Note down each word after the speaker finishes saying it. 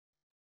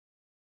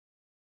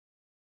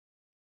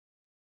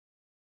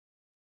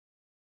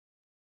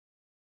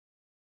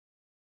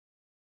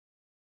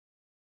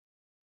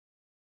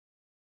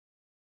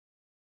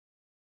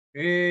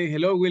Hey,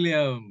 hello,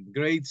 William.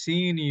 Great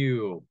seeing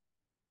you.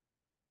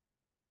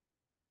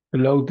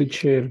 Hello,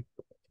 teacher.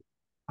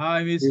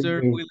 Hi, Mr.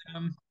 Evening.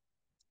 William.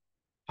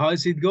 How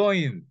is it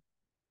going?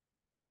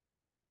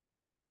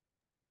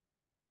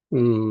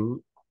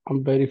 Mm,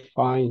 I'm very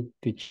fine,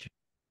 teacher.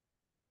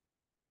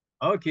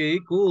 Okay,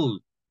 cool.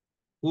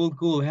 Cool,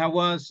 cool. How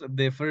was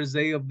the first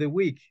day of the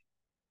week?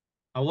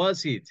 How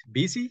was it?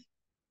 Busy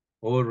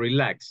or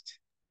relaxed?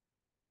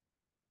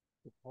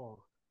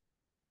 Oh,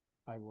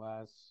 I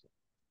was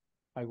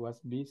I was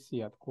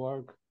busy at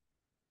work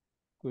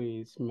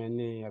with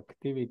many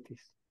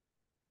activities.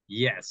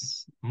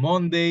 Yes,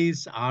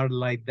 Mondays are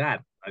like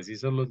that. Así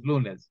son los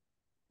lunes.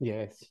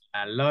 Yes.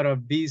 A lot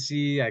of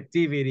busy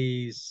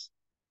activities,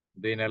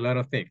 doing a lot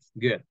of things.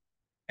 Good.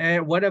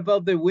 What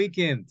about the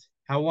weekend?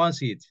 How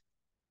was it?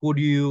 Could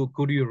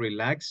you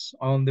relax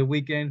on the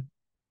weekend?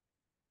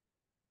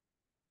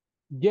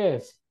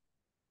 Yes,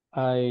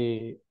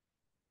 I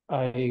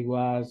I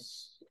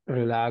was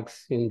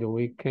relaxed in the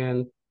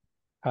weekend.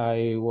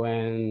 I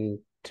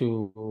went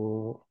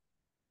to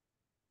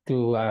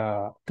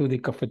the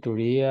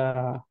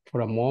cafeteria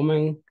for a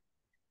moment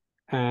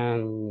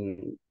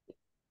and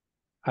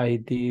I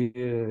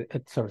did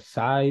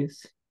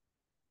exercise,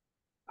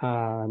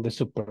 the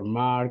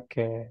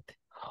supermarket,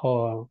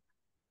 home.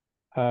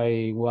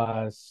 I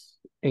was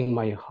in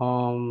my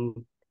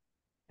home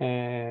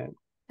and,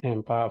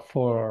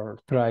 for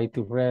try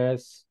to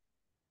rest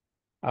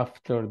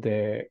after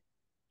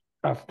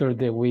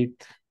the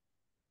week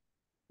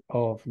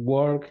of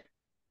work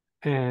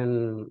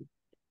and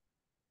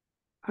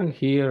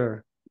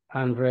here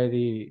I'm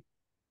ready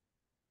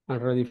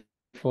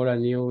for a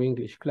new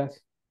English class.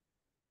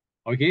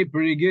 Okay,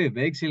 pretty good.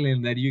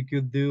 Excellent that you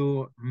could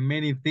do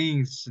many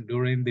things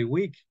during the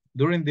week,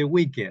 during the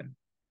weekend,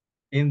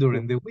 and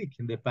during the week,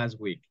 in the past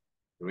week.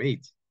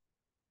 Great.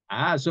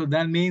 So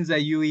that means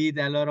that you eat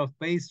a lot of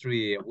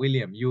pastry,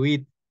 William. You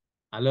eat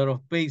a lot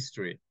of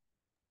pastry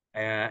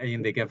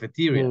in the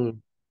cafeteria.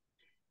 Mm,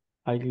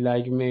 I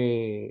like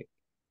me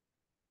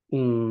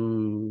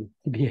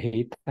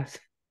viejitas,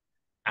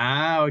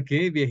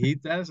 Okay,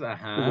 viejitas.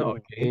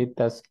 Okay.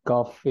 viejitas,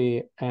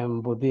 coffee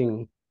and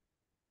pudding.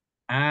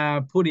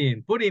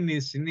 Pudding. Pudding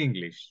is in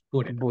English.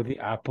 Pudding.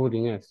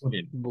 Pudding is.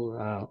 Pudding.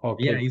 Yeah,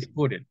 Okay. it's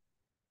pudding.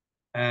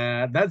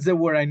 That's the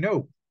word I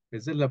know.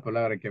 Esa es la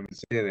palabra que me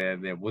sé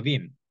de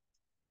budín.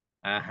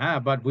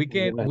 But we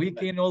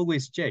can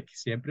always check.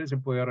 Siempre se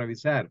puede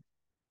revisar.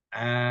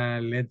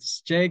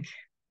 Let's check.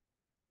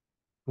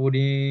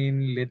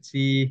 Let's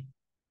see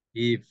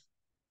if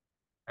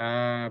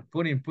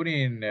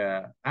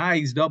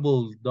is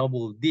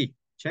double D.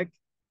 Check.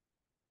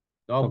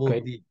 Double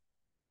Okay. D.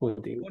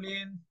 Pudding.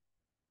 Pudding.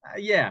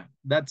 Yeah,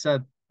 that's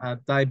a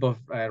type of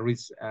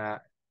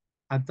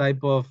a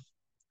type of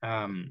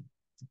um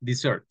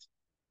dessert.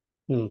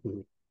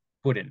 Mhm.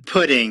 Pudding.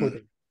 Pudding.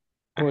 Pudding.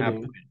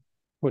 Pudding. Pudding.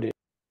 Pudding.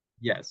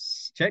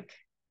 Yes. Check.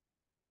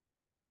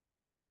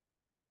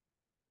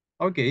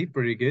 Okay,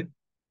 pretty good.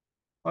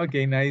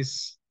 Okay,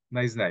 nice,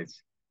 nice,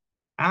 nice.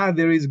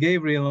 There is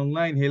Gabriel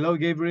online. Hello,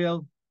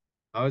 Gabriel.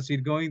 How's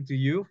it going to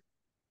you?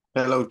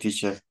 Hello,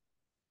 teacher.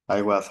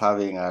 I was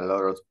having a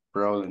lot of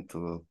problem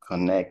to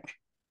connect.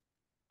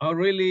 Oh,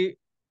 really?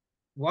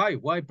 Why?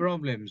 Why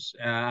problems?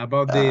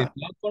 About the Uh,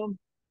 platform?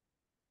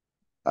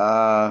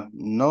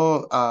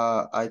 no,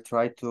 I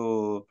try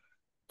to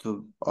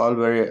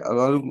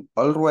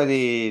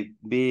already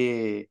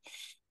be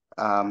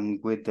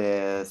with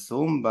the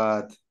Zoom,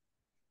 but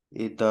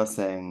it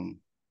doesn't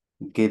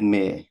give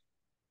me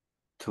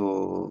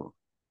to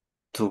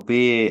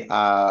be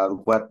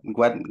what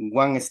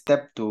one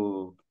step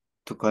to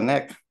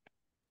connect.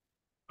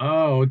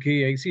 Oh,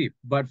 okay, I see.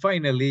 But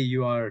finally,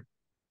 you are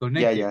Yeah,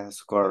 connected. yeah, of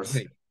That's course.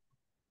 great.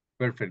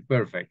 Perfect,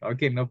 perfect.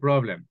 Okay, no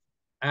problem.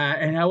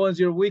 And how was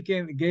your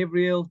weekend,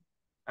 Gabriel?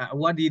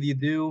 What did you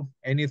do?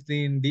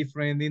 Anything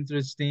different,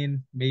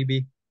 interesting,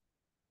 maybe?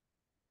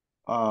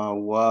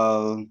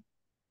 Well,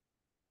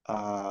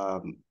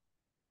 um,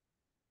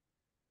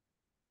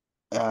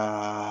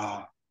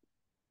 uh,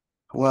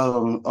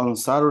 on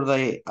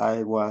Saturday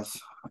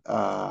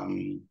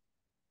um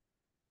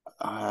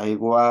I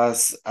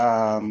was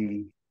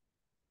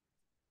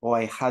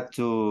I had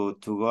to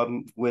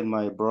go with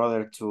my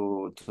brother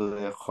to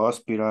the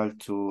hospital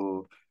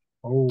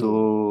Oh,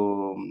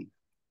 to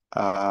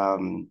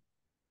um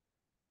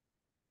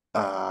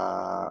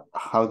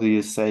how do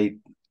you say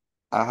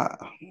uh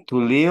to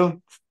live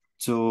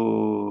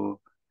to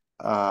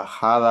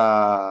had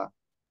a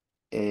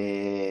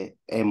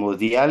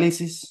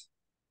hemodialysis.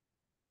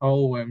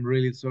 oh, I'm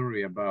really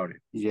sorry about it.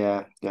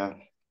 Yeah, yeah.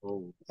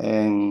 Oh,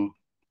 And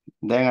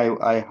then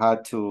I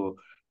had to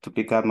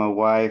pick up my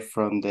wife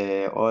from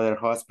the other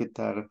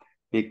hospital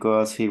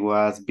because he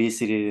was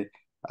visiting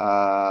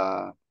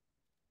uh,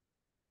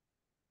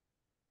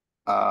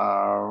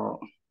 uh,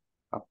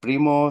 a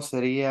primo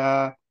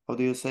sería, how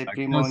do you say a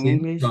primo in cousin,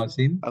 English?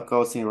 cousin. A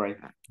cousin, right?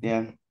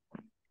 Yeah.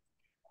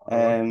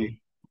 Oh, okay. And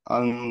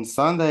on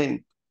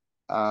Sunday,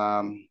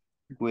 um,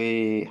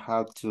 we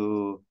have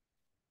to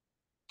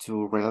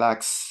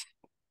relax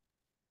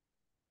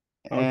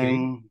Okay.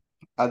 And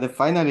at the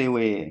finally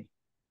we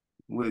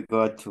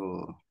go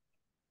to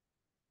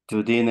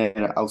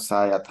dinner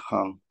outside at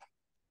home.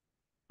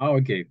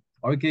 Okay.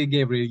 Okay,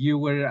 Gabriel, you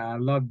were a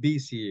lot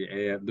busy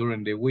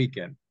during the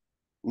weekend,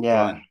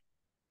 Yeah.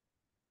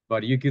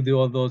 but you could do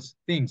all those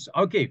things.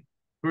 Okay,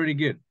 pretty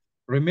good.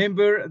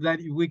 Remember that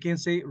we can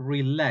say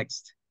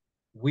relaxed.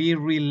 We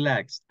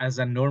relaxed as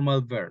a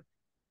normal verb.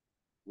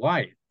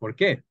 Why? ¿Por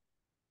qué?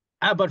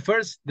 But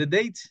first, the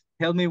date.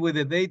 Help me with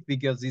the date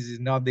because this is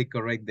not the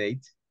correct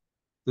date.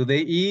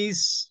 Today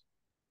is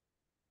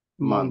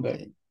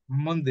Monday.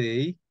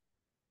 Monday.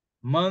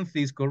 Month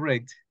is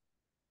correct.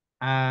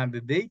 And the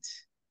date?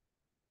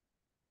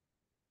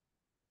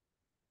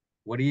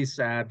 What is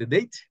the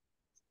date?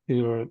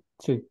 13th.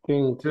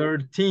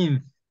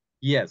 13th.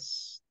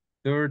 Yes,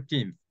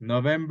 13th.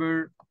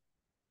 November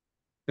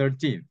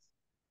 13th,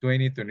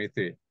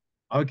 2023.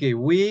 Okay,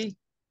 we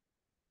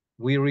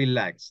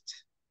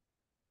relaxed.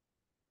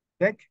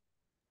 Check.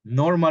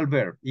 Normal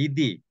verb,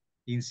 ed,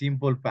 in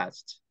simple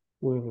past.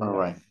 We All relax.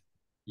 right.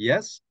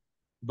 Yes,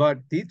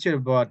 but teacher,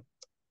 but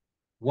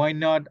why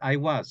not I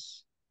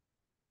was?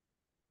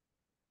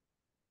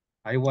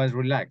 I was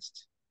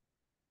relaxed.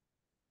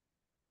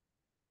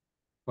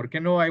 ¿Por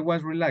qué no I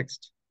was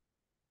relaxed?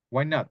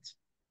 Why not?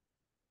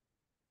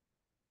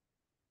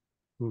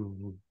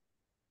 Mm,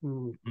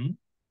 mm. Hmm?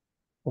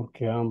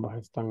 Porque ambas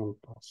están en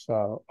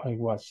pasado. I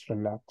was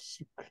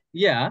relaxing.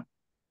 Yeah,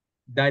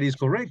 that is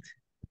correct.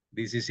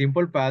 This is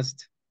simple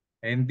past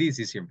and this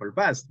is simple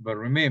past. But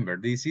remember,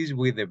 this is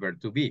with the verb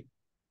to be.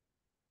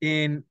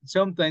 And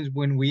sometimes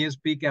when we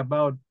speak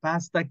about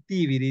past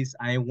activities,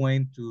 I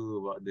went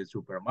to the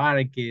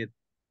supermarket,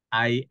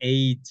 I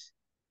ate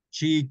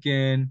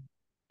chicken,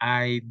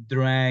 I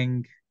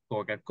drank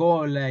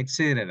Coca-Cola,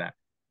 etc.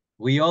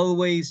 We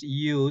almost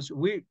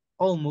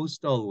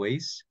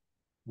always,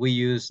 we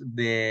use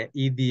the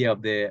ed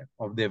of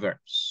the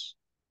verbs.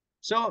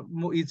 So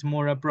it's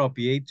more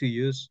appropriate to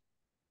use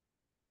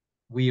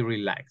we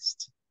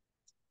relaxed.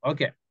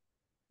 Okay,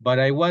 but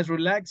I was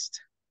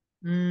relaxed.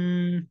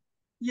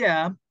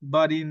 Yeah,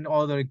 but in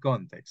other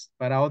contexts.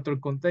 Para otro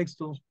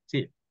contexto,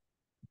 sí.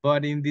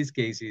 But in this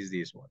case is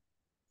this one.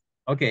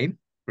 Okay,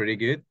 pretty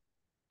good.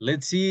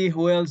 Let's see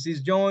who else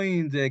is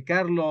joined.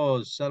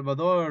 Carlos,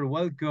 Salvador,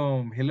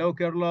 welcome. Hello,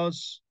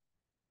 Carlos.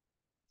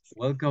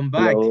 Welcome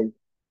back. Hello,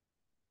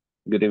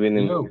 good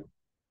evening. Hello.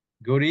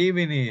 Good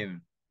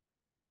evening.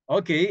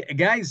 Okay,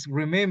 guys,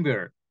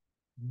 remember,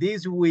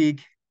 this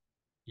week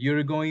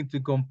you're going to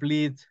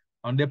complete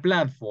on the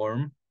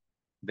platform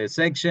the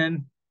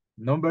section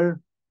number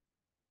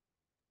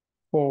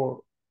 4.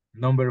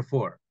 number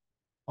 4.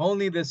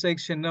 Only the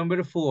section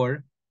number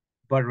 4,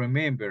 but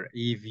remember,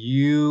 if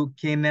you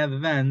can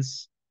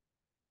advance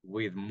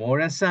with more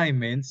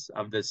assignments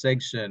of the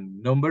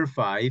section number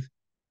 5,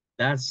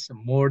 that's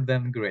more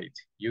than great.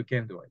 You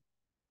can do it.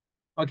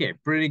 Okay,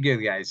 pretty good,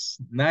 guys.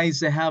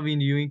 Nice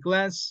having you in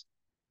class.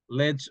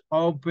 Let's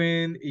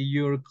open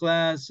your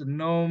class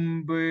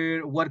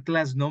number. What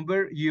class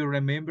number? You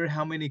remember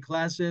how many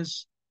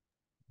classes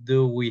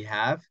do we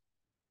have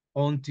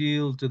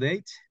until to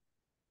date?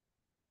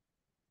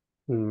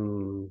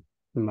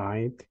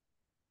 9.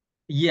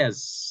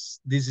 Yes,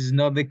 this is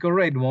not the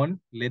correct one.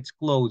 Let's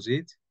close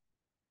it.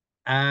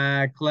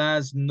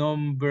 Class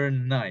number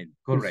 9,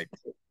 correct.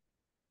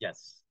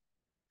 Yes,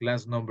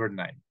 class number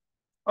 9.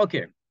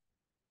 Okay,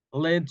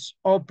 let's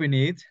open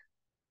it.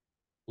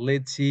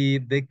 Let's see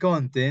the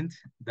content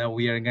that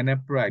we are gonna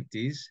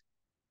practice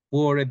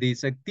for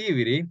this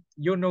activity.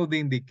 You know the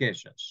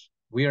indications.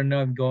 We are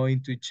not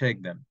going to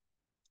check them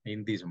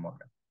in this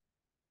moment.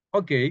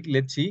 Okay,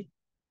 let's see.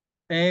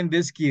 And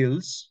the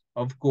skills,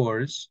 of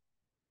course,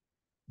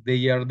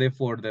 they are the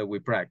 4 that we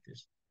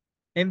practice.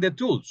 And the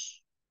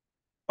tools.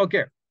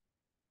 Okay.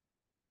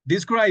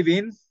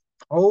 Describing,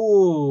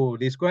 what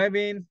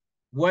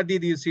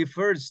did you see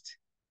first?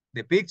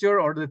 The picture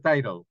or the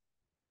title?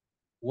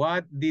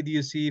 What did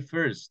you see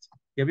first?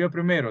 ¿Qué vio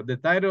primero? The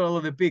title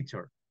or the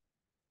picture?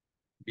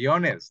 Be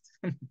honest.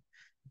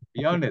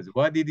 Be honest.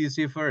 What did you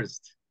see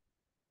first?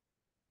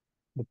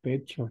 The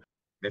picture.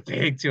 The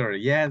picture.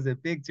 Yes, the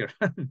picture.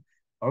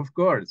 Of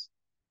course.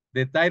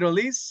 The title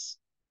is?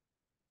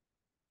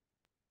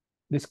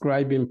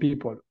 Describing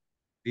people.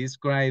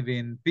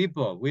 Describing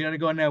people. We are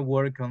gonna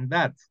work on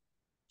that.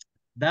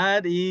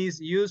 That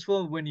is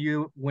useful when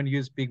you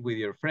speak with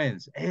your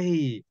friends.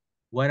 Hey,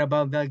 what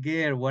about that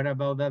girl? What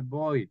about that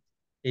boy?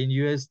 And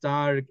you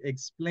start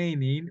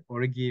explaining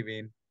or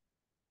giving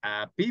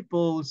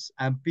people's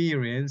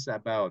appearance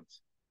about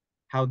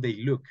how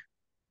they look.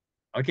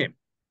 Okay,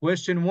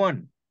 question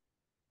 1.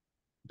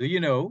 Do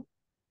you know?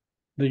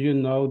 Do you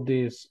know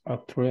this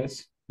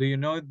actress? Do you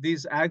know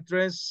this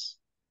actress,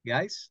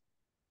 guys?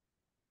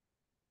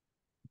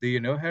 Do you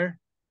know her?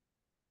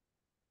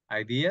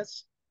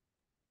 Ideas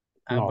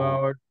No.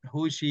 about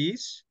who she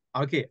is?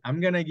 Okay, I'm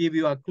gonna give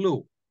you a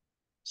clue.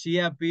 She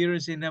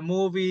appears in a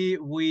movie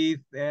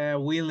with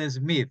Will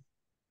Smith.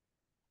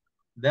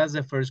 That's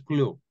the first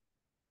clue.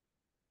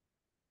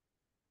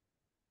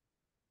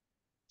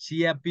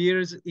 She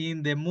appears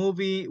in the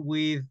movie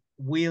with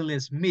Will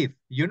Smith.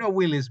 You know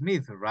Will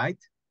Smith, right?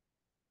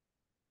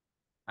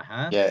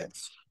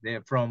 Yes.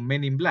 They're from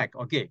Men in Black.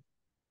 Okay.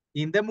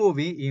 In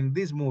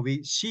this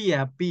movie, she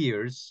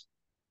appears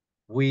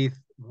with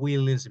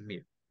Will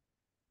Smith.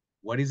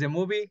 What is the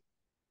movie?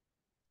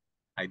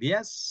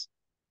 Ideas?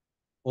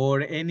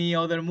 Or any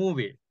other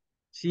movie?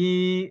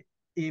 She,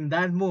 in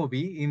that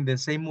movie, in the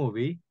same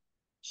movie,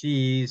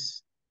 she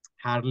is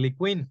Harley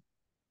Quinn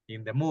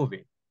in the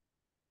movie.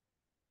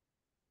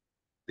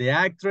 The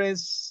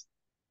actress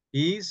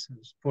is,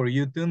 for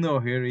you to know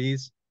here,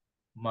 is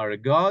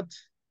Margot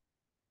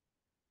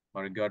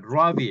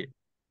Robbie.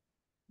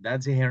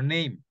 That's her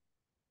name.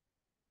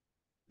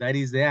 That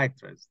is the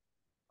actress.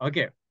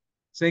 Okay.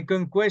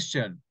 Second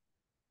question.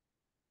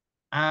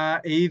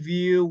 If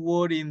you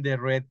were in the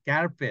red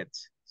carpet,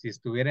 si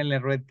estuviera en la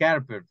red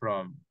carpet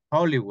from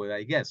Hollywood,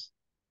 I guess.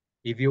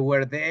 If you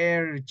were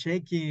there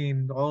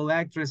checking all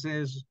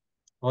actresses,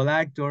 all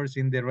actors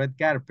in the red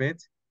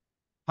carpet,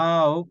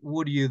 how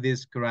would you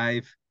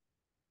describe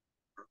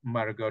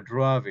Margot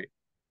Robbie?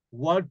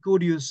 What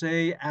could you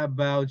say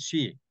about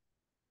she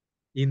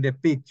in the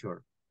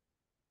picture?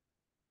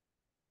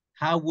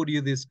 How would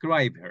you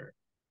describe her?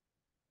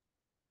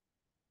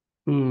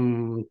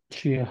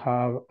 She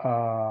have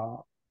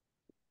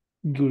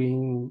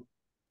green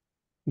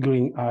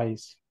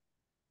eyes.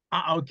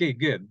 Okay,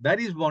 good. That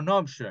is one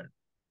option.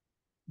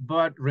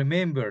 But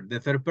remember the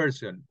third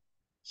person.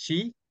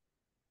 She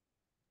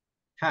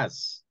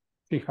has.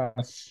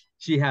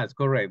 She has,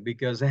 correct.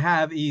 Because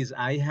have is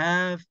I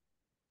have,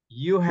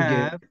 you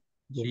have,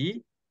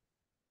 she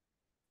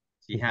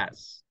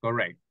has,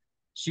 correct.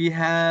 She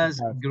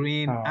has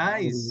green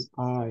eyes.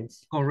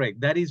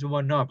 Correct. That is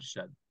one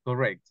option.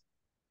 Correct.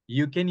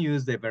 You can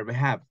use the verb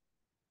have.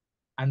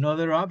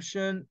 Another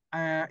option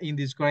in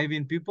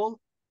describing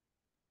people.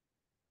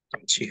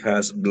 She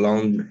has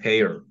blonde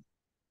hair.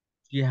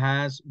 She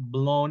has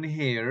blonde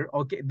hair.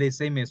 Okay, the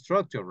same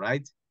structure,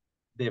 right?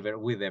 The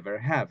verb with the verb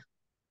have.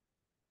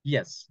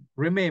 Yes.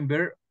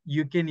 Remember,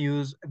 you can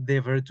use the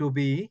verb to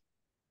be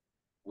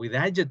with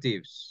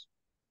adjectives.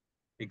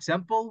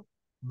 Example,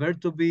 verb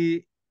to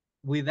be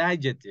with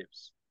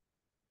adjectives.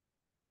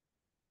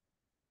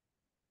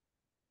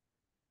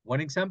 One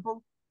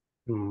example?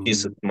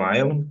 Is a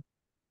smile.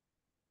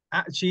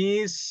 She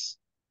is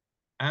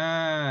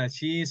a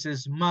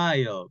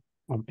smile.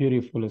 A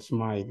beautiful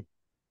smile.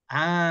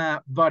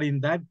 But in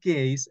that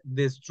case,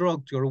 the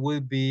structure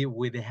will be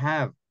with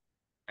have.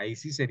 Ahí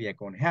sí sería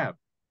con have.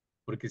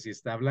 Porque si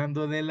está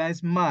hablando de la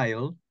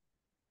smile,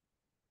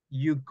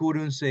 you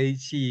couldn't say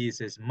she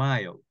is a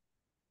smile.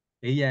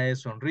 Ella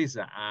es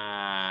sonrisa.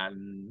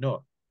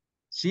 No.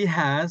 She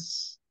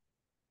has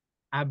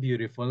a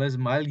beautiful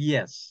smile,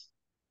 yes.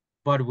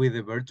 But with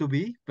the verb to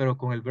be, pero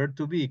con el verb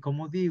to be,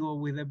 ¿cómo digo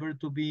with the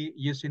verb to be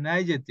using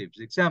adjectives?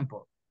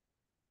 Example,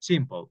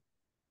 simple.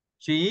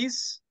 She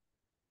is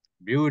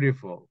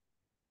beautiful.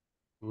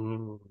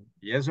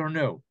 Yes or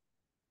no?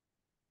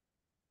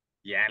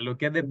 Yeah,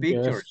 look at the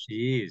picture.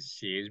 Yes.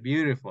 She is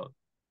beautiful.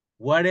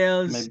 What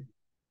else?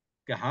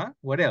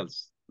 What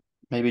else?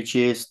 Maybe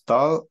she is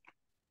tall.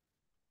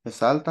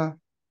 Es alta.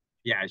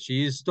 Yeah,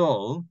 she is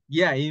tall.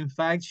 Yeah, in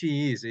fact,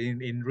 she is.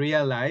 In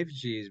real life,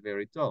 she is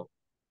very tall.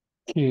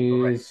 She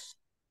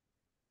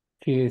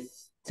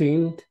is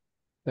thin,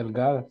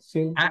 delgada,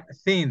 thin.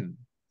 Thin.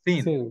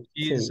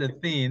 She is thin.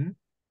 thin.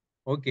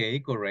 Okay,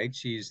 correct.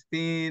 She is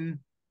thin.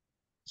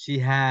 She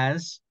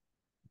has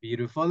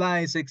beautiful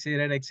eyes,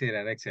 etc.,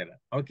 etc., etc.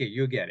 Okay,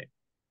 you get it.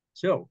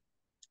 So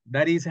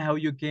that is how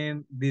you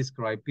can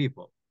describe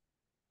people.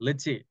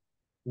 Let's see.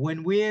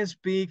 When we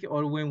speak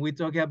or when we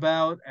talk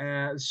about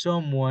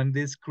someone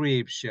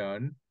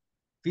description,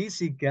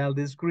 physical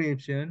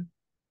description,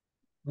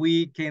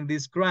 we can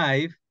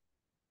describe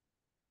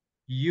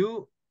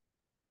you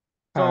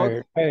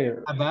talk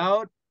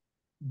about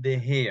the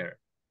hair.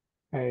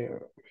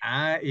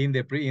 In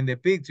the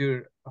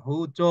picture,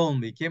 who told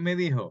me? ¿Quién me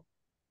dijo?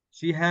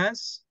 She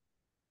has.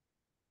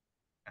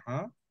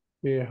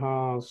 She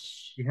has.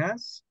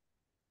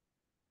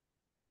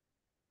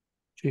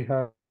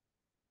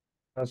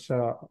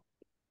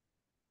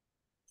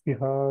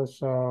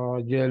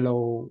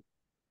 Yellow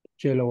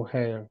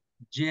hair.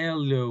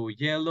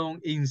 Yellow.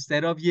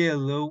 Instead of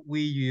yellow,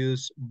 we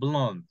use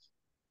blonde.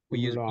 We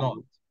use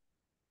blonde.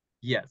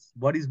 Yes.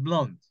 What is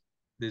blonde?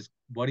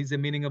 What is the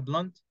meaning of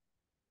blonde?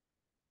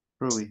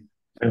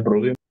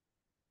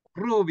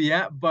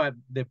 Rubia, but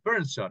the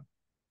person.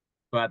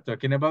 But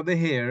talking about the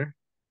hair.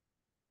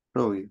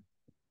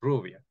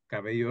 Rubia.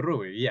 Cabello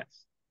rubio.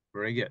 Yes.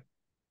 Very good.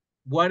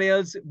 What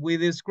else we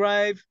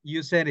describe?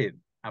 You said it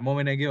a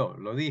moment ago.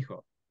 Lo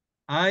dijo.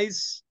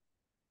 Eyes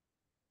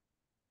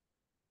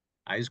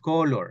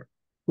color.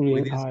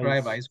 We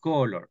describe eyes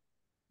color.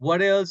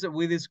 What else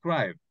we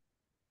describe?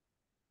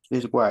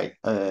 It's white.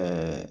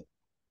 In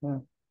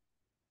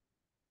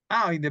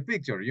the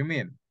picture, you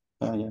mean?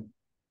 Yeah.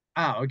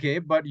 Okay,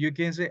 but you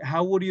can say,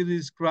 how would you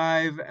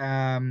describe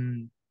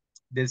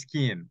the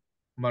skin?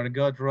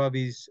 Margot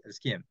Robbie's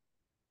skin.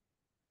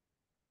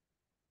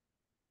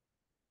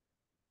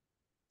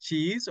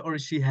 She is or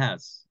she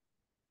has?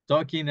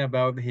 Talking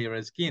about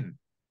her skin.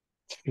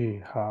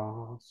 She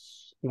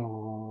has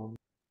no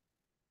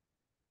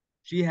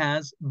She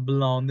has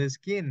blonde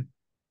skin.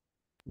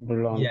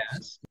 blonde.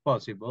 Yes,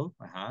 possible.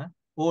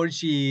 Or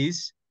she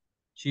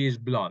is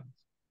blonde.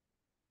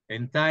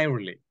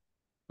 Entirely.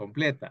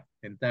 Completa.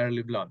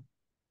 Entirely blonde.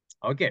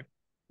 Okay.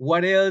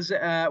 What else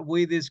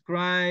we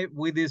describe?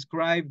 We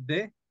describe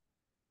the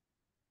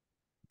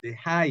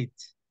height.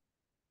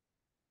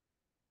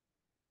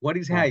 What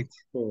is height?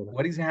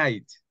 What is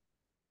height?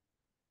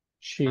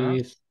 She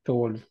is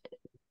tall.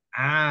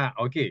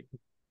 Okay.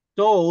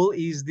 Tall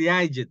is the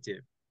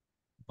adjective,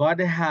 but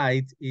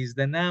height is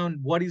the noun.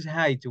 What is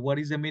height? What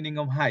is the meaning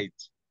of height?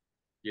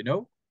 You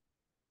know?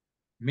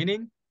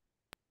 Meaning?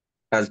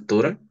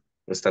 Altura,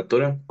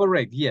 estatura.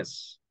 Correct,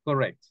 yes,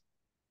 correct.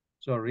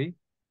 Sorry,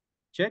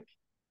 check.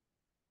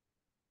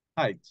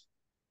 Height.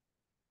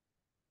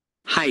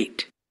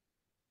 Height.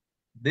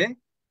 Can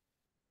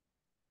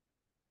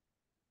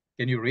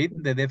you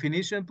read the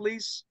definition,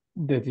 please?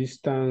 The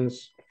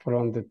distance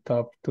from the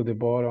top to the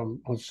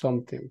bottom of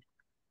something,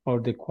 or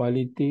the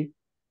quality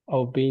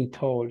of being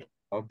tall.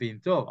 Of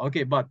being tall.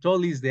 Okay, but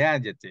tall is the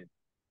adjective.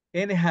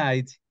 And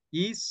height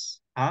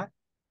is a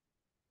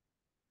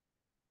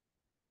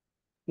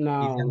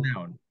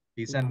noun.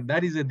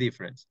 That is the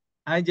difference.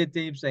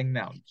 Adjectives and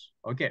nouns.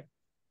 Okay.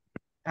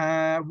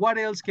 What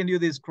else can you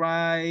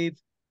describe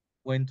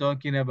when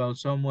talking about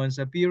someone's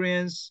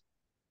appearance?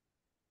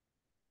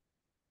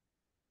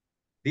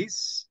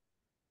 This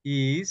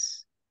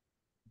is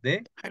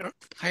the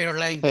Hair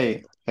length.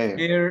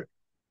 hair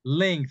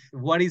length.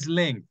 What is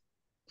length?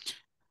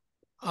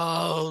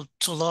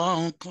 Too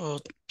long,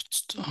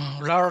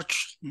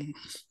 large.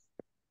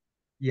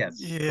 Yes.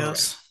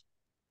 Yes.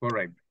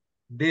 Correct.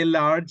 The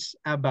large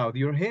about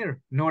your hair,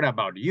 not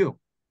about you.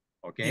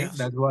 Okay, yes.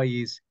 That's why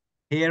it's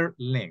hair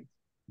length.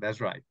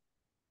 That's right.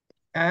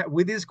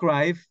 We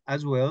describe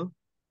as well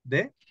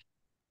the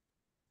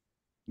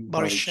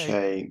body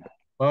shape.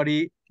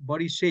 Body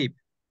shape.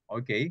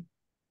 Okay,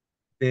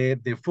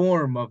 the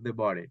form of the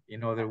body,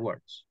 in other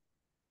words.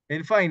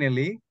 And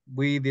finally,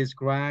 we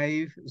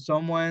describe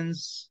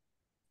someone's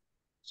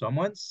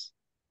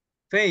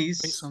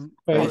face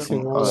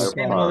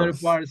in other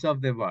parts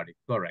of the body.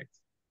 Correct.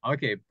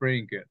 Okay,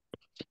 pretty good.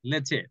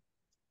 Let's see.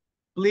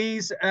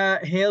 Please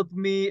help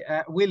me,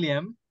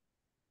 William,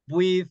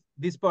 with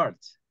this part.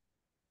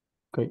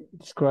 Okay,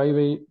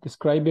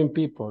 describing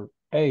people.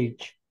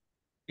 Age.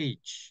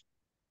 Age.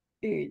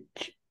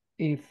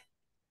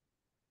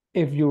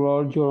 If you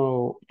or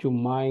you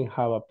might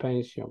have a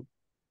pension,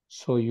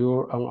 so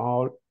you're an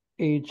old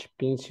age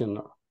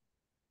pensioner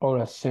or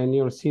a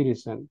senior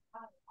citizen.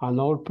 An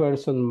old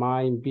person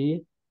might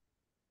be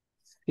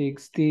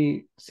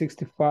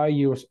 65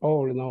 years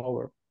old and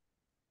over.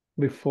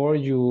 Before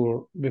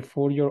you're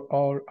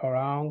all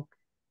around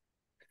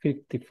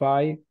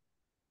 55,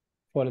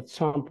 for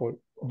example,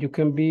 you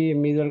can be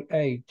middle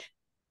age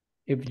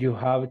if you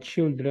have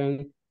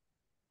children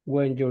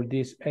when you're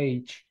this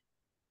age.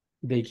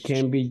 They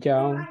can be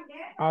young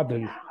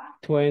adult,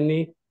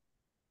 20,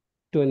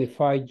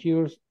 25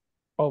 years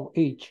of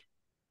age,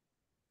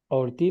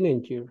 or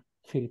teenager,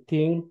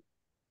 15,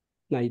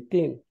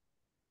 19.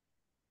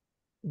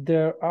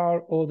 There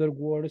are other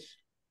words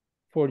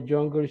for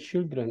younger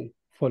children.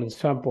 For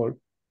example,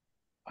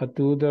 a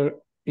toddler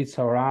is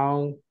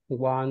around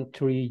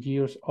 1-3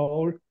 years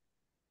old,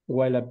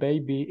 while a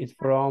baby is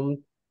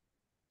from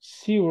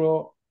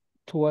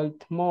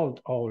 0-12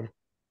 months old.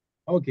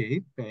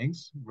 Okay,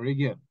 thanks. Very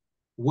good.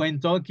 When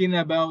talking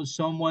about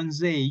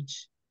someone's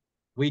age,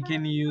 we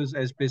can use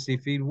a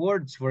specific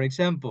words. For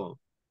example,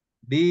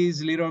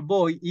 this little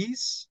boy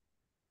is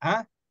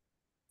a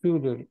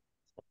toddler.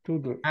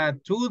 A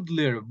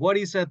toddler. What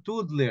is a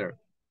toddler?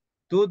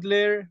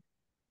 Toddler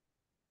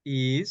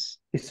is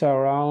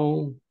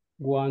around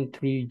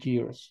 1-3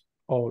 years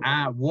old.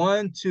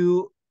 1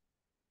 to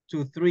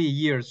 3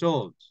 years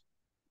old.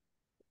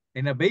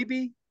 And a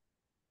baby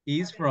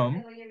is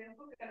from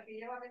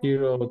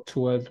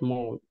 0-12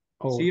 months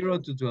old. 0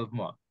 to 12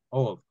 months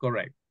old,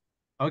 correct.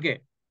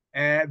 Okay,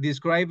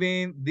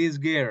 describing this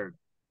girl,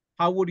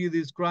 how would you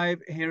describe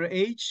her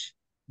age?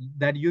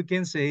 That you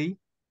can say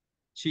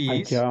she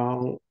is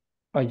a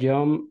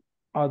young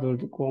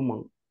adult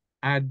woman.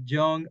 A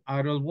young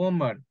adult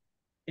woman.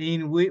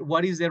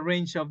 What is the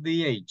range of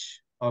the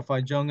age of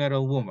a young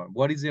adult woman?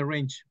 What is the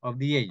range of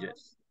the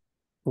ages?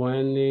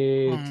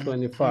 20,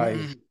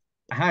 25.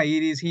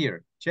 It is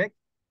here. Check.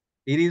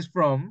 It is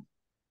from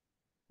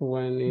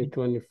 20,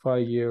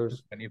 25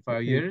 years.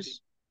 25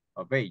 years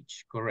of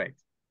age,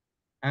 correct.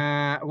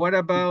 What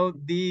about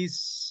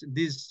this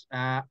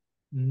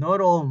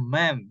not all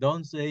men?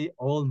 Don't say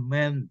all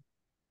men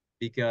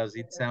because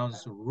it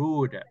sounds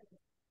rude.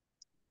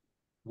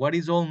 What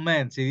is old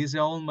man? Si dice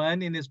old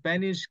man in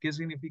Spanish, ¿qué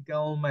significa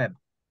old man?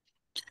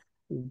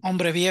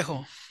 Hombre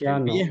viejo.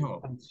 El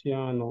viejo.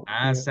 Anciano.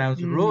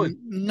 Sounds rude.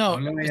 No,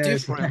 it's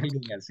different.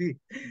 Así.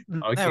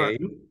 Never. Okay.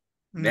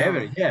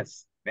 Never,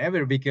 yes.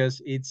 Never,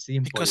 because it's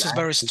impolite. Because it's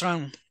very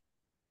strong.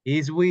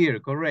 It's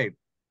weird, correct.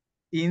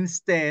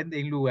 instead,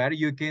 en lugar,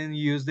 you can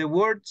use the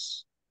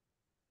words.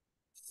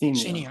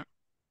 Senior.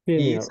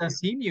 He is a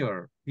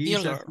senior. He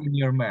is a Elder.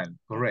 senior man.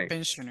 Correct.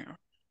 Pensioner.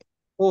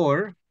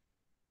 Or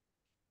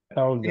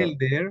elder,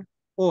 elder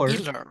or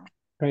Elder.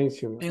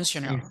 pensioner,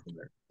 Pensioner.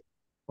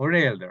 or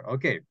elder.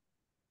 Okay.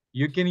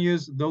 You can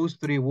use those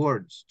three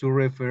words to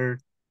refer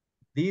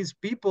these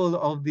people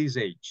of this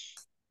age,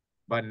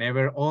 but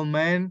never old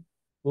man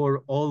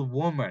or old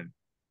woman.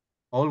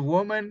 Old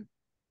woman,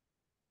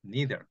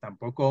 neither.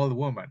 Tampoco old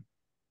woman.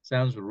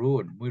 Sounds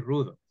rude, muy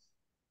rudo,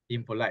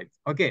 impolite.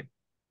 Okay.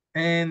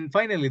 And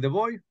finally, the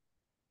boy,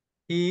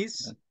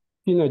 he's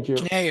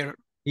teenager,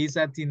 he's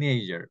a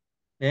teenager.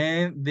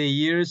 And the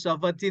years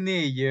of a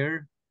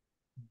teenager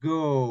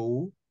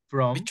go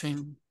from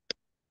Between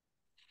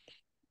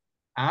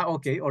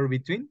okay, or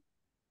between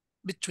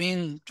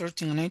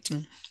 13 and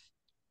 18.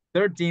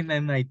 13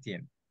 and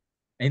 19.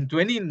 And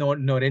 20,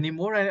 not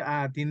anymore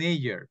a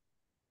teenager.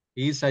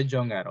 He's a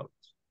young adult.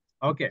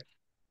 Okay,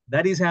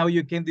 that is how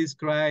you can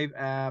describe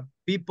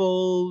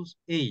people's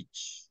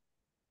age.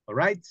 All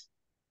right?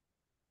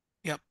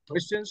 Yep.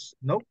 Questions?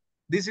 No?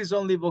 This is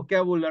only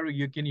vocabulary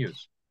you can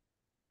use.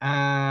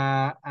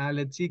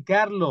 Let's see,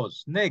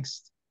 Carlos,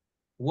 next.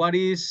 What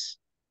is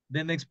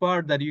the next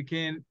part that you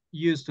can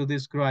use to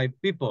describe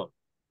people?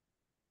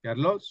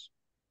 Carlos?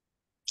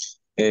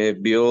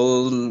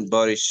 Build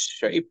body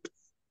shape.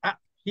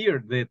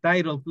 Here, the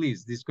title,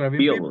 please. Describing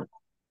people.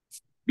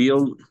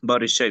 Build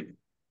body shape.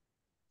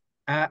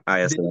 Ya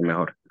se ve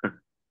mejor.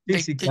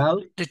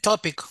 Physical. The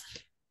topic.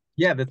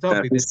 Yeah, the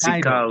topic, the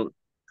title.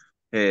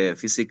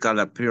 Physical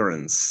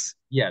appearance.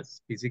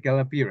 Yes, physical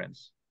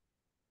appearance.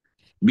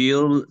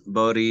 Build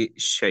body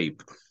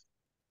shape.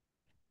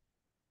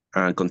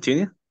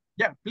 Continue?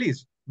 Yeah,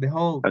 please. The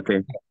whole.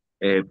 Okay.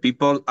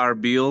 People are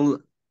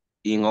built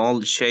in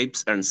all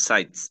shapes and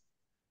sizes.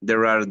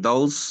 There are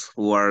those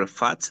who are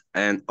fat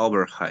and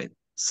overweight.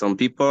 Some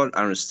people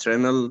are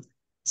extremely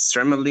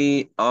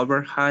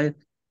overweight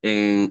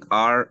and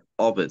are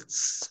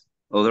obese.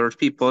 Other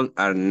people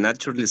are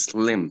naturally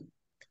slim,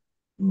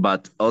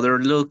 but other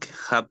look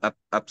have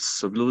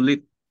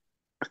absolutely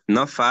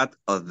no fat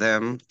of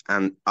them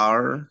and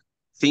are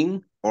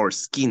thin or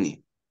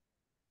skinny.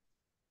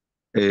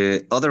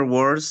 Other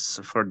words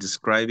for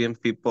describing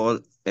people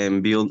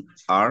and build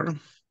are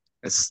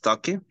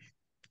stocky,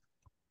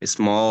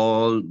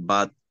 small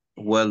but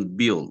well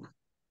built.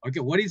 Okay,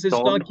 what is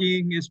stocky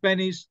in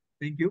Spanish?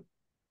 Thank you.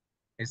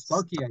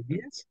 Stocky, I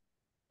guess.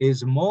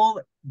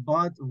 Small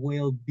but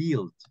well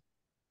built.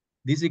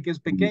 Dice que es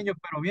pequeño,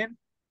 pero bien.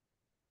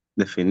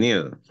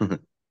 Definido.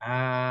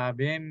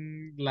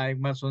 Bien like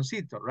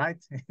masoncito,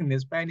 right? In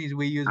Spanish,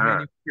 we use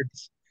many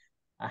words.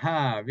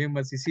 Bien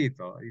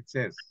macicito, it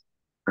says.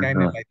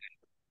 Kind of like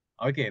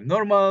that. Okay,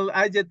 normal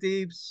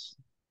adjectives.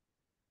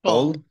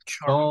 Tall,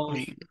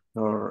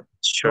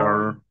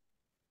 Short,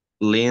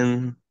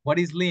 lean. What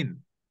is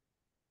lean?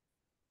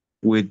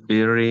 With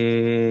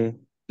very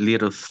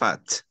little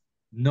fat.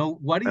 No,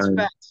 what is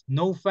fat?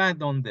 No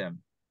fat on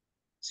them.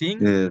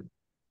 Sin?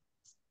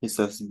 It's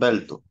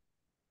esbelto.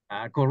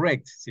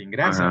 Correct. Sin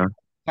grasa.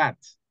 Fat.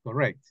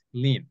 Correct.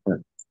 Lean.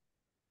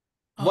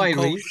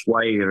 Wiry.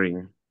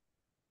 Wiry.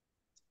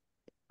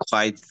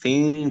 Quite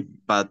thin,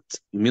 but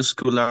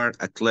muscular,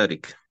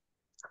 athletic.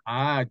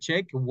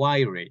 Check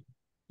wiry.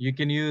 You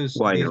can use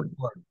this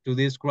word to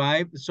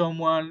describe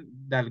someone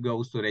that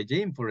goes to the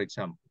gym, for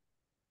example.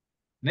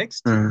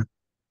 Next.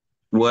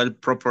 Well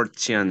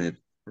proportioned.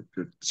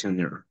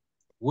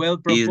 Well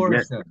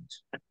proportioned.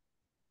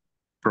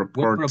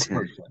 Well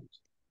proportioned.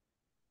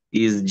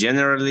 Is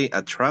generally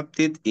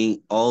attracted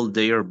in all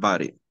their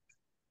body.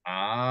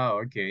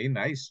 Okay,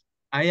 nice.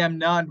 I am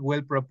not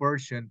well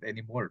proportioned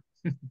anymore.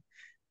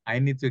 I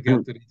need to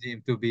go to the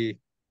gym to be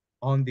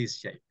on this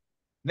shape.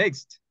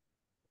 Next.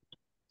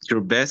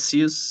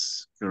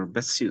 Curvaceous.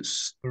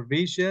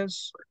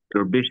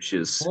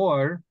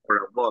 Or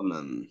a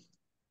woman.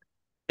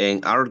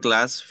 And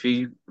hourglass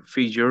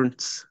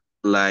figures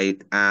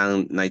like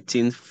a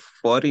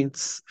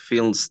 1940s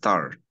film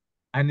star.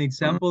 An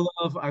example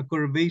of a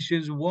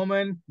curvaceous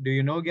woman, do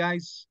you know,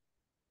 guys?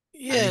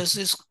 Yes,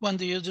 it's when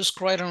you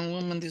describe a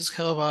woman, this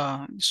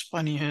have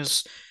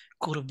Spanish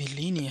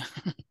curvilínea.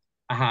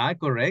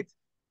 Correct.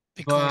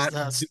 Because but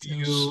that's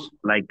you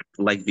like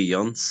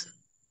Beyonce?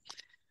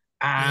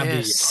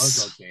 Yes.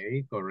 Beyonce,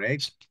 okay,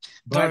 correct.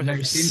 But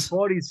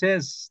 1940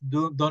 says,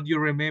 don't you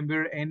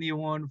remember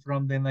anyone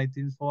from the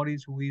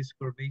 1940s who is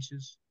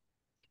curvaceous?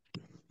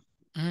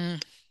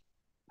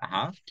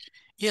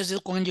 Yes,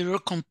 when you're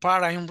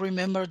comparing,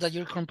 remember that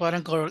you're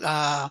comparing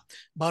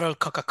bottle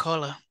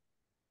Coca-Cola.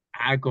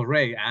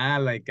 Correct.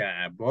 Like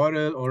a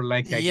bottle or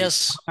like a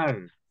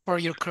guitar. For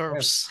your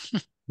curves.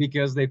 Yes.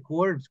 Because the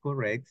curves,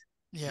 correct.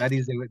 Yeah.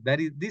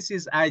 This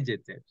is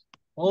adjectives.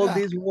 All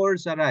these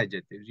words are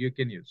adjectives you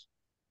can use.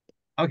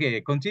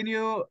 Okay,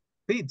 continue.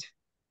 Fit.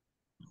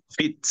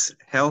 Fit,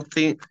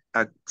 healthy,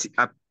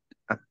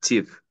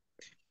 active.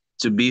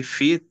 To be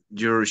fit,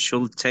 you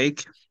should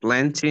take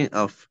plenty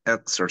of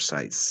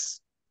exercise.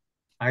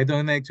 I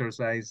don't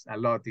exercise a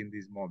lot in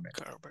this moment.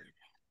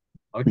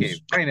 Okay,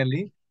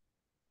 finally.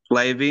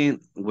 Flabby,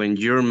 when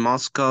your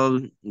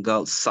muscle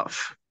goes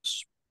soft.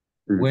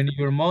 When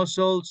your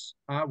muscles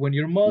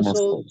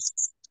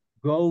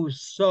go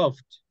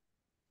soft,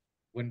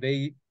 when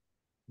they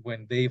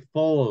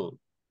fall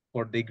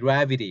for the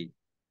gravity.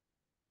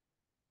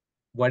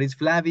 What is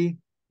flabby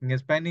in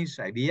Spanish?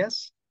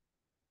 Ideas?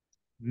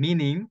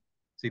 Meaning,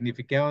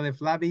 significado de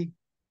flabby?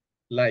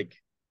 Like.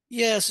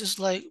 Yes, it's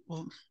like,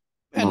 well,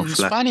 and in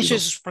Spanish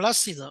it's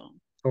plácido.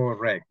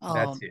 Correct,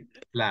 that's it,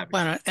 flabby.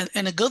 Bueno,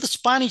 and a good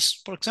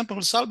Spanish, for example,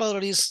 El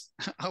Salvador is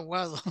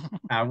aguado.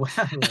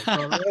 Aguado,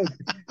 correct.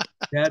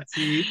 That's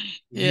it.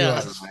 You Yeah.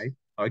 are right.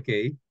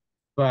 Okay.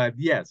 But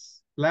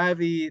yes,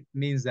 flabby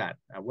means that.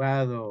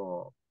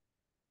 Aguado.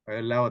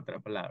 La otra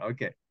palabra.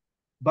 Okay.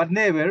 But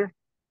never.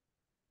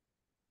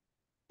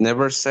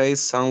 Never say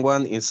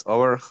someone is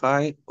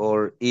overweight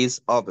or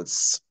is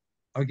obese.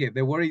 Okay,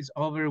 the word is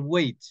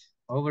overweight.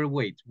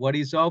 Overweight. What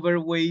is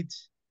overweight?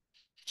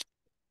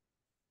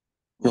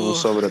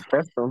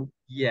 Sobrepeso.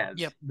 Yes,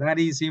 yep. That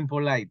is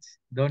impolite.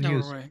 Don't No,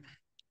 use right. it.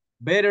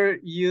 Better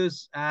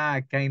use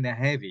kind of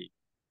heavy.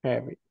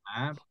 Heavy.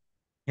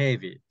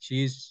 Heavy.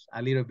 She's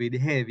a little bit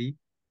heavy.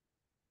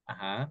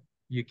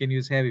 You can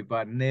use heavy,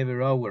 but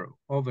never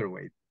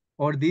overweight.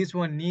 Or this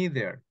one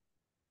neither.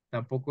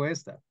 Tampoco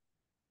esta.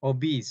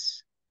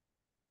 Obese.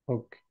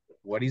 Okay.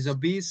 What is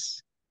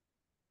obese?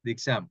 The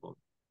example.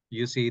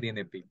 You see it in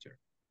the picture.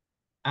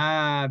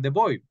 The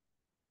boy.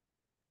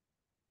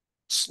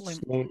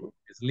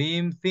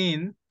 Slim,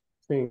 thin.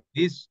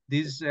 This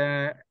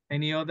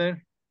any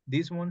other?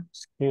 This one?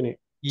 Skinny.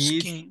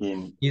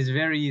 He's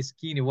very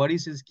skinny. What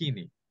is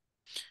skinny?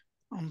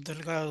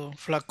 Delgado,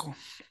 flaco.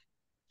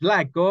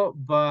 Flaco,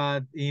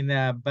 but in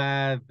a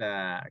bad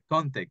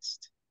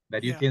context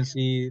that you can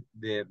see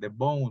the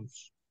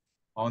bones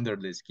under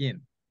the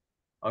skin.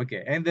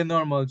 Okay, and the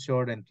normal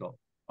short and tall.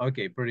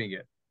 Okay, pretty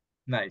good.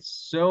 Nice.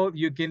 So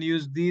you can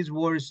use these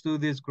words to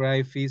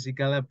describe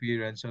physical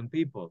appearance on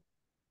people.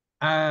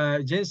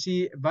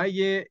 Jency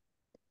Valle,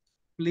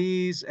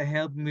 please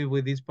help me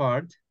with this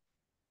part.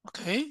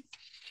 Okay.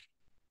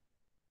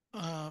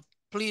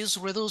 Please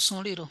reduce a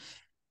little.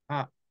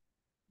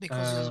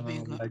 Because it's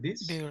bigger. Like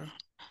this? Bigger.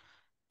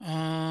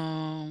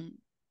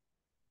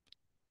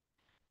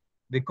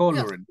 The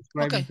coloring,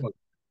 describing color.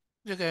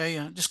 Okay,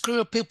 yeah.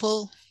 Describing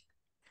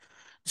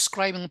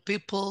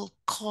people,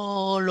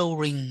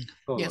 coloring.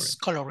 Yes,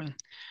 coloring.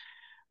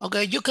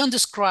 Okay, you can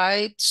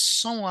describe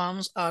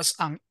someone as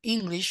an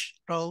English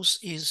rose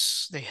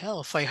is the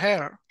hell, fair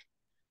hair,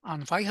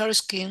 and fair hair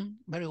skin,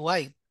 very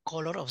white,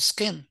 color of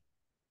skin.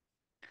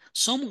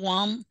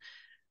 Someone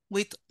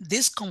with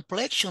this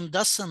complexion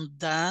doesn't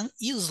tan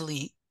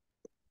easily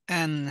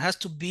and has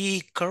to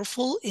be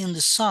careful in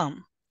the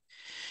sun.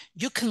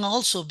 You can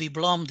also be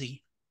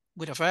blondie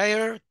with a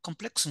fair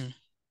complexion.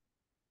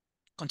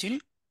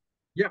 Continue?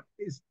 Yeah.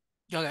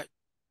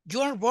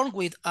 You are born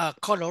with a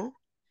color,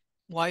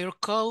 white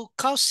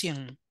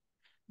Caucasian,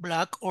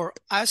 black or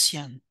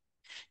Asian.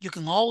 You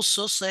can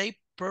also say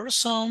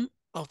person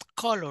of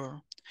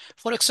color.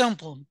 For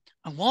example,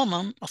 a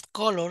woman of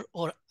color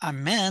or a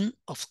man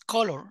of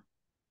color.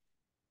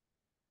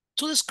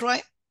 To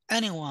describe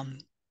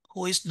anyone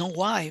who is not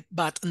white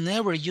but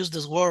never use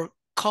the word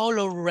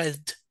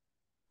colored.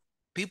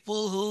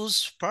 People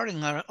whose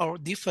parents are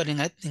of different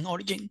ethnic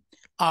origin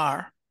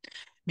are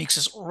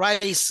mixed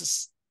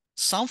races.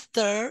 Some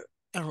third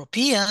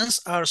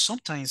Europeans are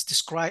sometimes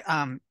described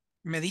as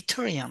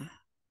Mediterranean.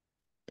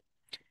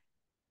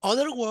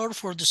 Other word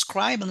for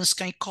describing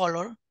skin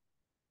color,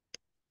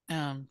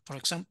 for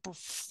example,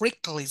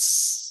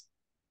 freckles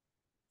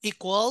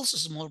equals a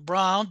small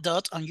brown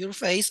dot on your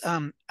face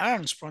and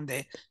earns from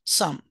the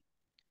sun.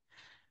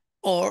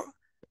 Or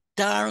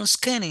dark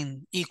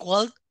skinning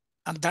equal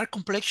a dark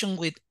complexion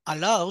which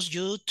allows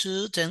you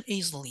to tan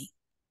easily.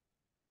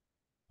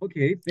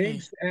 Okay,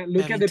 thanks.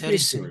 Look at the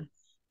picture.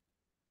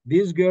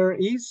 This girl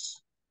is?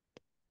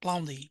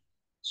 Blondie.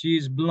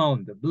 She's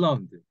blonde.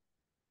 Blonde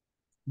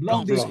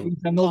is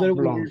another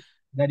word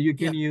that you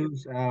can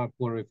use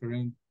for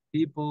referring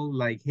people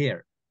like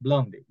hair.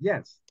 Blondie,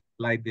 yes.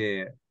 Like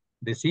the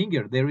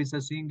singer. There is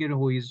a singer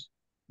who is,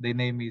 the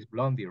name is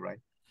Blondie, right?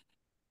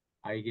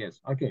 I guess.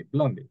 Okay,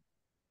 Blondie.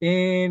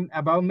 And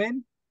about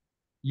men,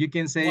 you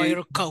can say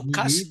white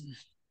Caucasian.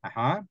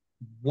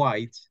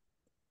 White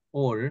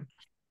or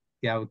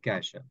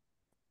Caucasian.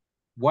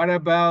 What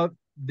about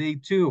the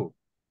two?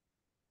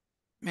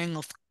 Men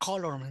of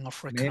color, men of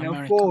African Men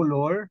American. of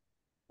color,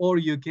 or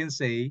you can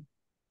say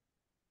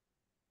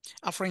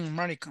African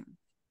American.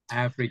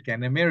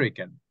 African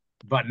American,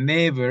 but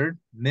never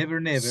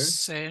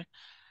say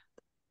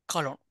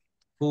color.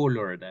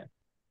 Colored.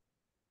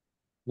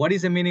 What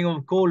is the meaning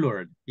of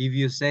colored if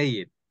you say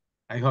it?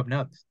 I hope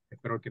not.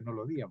 Espero que no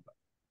lo digan.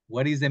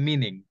 What is the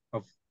meaning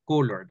of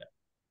colored?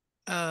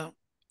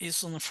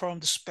 It's on from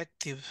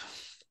perspective.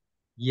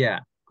 Yeah,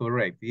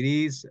 correct. It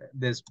is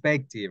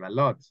despective a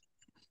lot.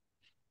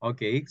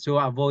 Okay, so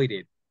avoid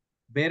it.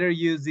 Better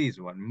use this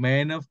one.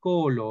 Men of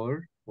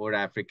color or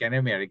African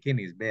American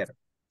is better.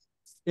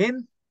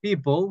 And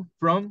people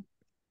from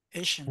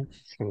Asian.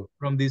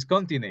 From this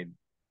continent.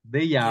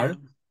 They are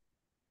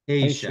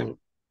Asian.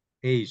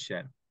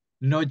 Asian.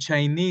 No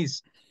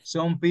Chinese.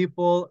 Some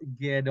people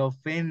get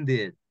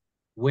offended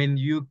when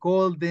you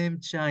call them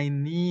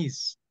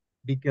Chinese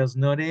because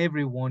not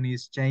everyone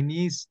is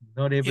Chinese.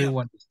 Not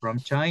everyone is from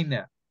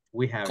China.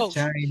 We have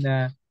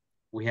China,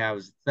 we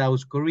have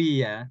South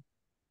Korea,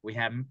 we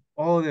have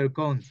other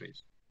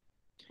countries,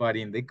 but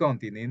in the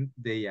continent,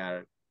 they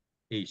are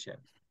Asian.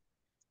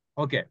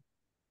 Okay.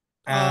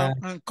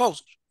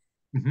 Coach,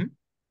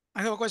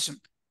 I have a question.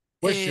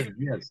 Question,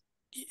 yes.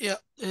 Yeah,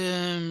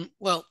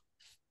 well,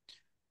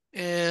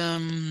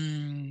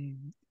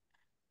 and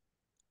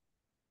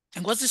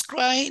what's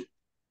described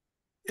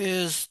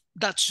is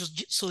that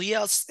so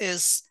yes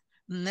is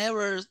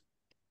never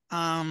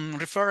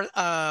refer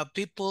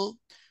people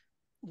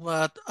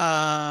what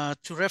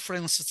to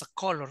reference as a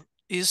color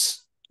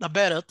is the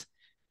better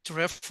to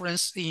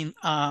reference in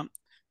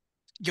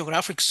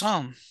geographic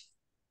zone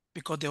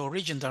because the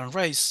origin and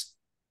race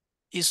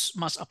is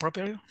most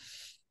appropriate.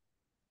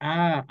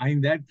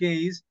 In that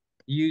case,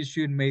 you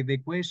should make the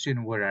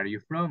question, where are you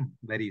from?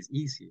 That is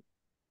easy.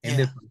 And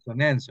the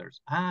person answers,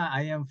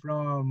 I am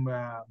from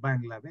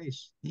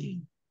Bangladesh.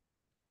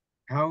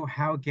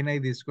 How can I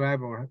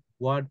describe, or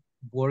what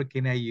word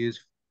can I use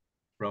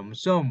from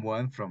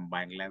someone from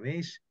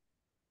Bangladesh?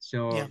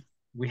 So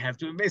we have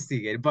to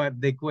investigate, but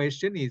the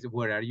question is,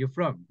 where are you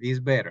from? Is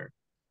better.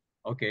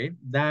 Okay,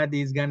 that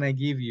is gonna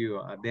give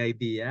you the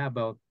idea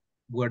about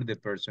where the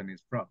person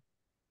is from.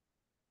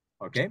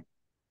 Okay,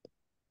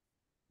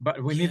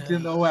 but we need to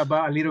know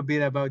about a little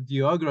bit about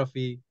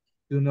geography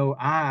to know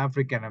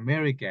African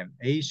American,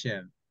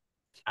 Asian,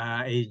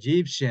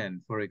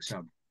 Egyptian, for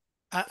example.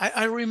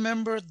 I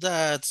remember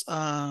that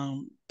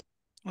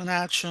one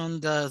action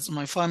that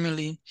my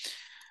family,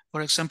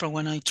 for example,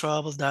 when I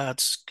traveled,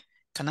 that's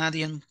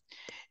Canadian,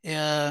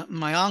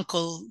 my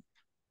uncle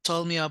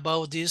told me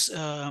about this,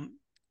 and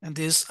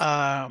this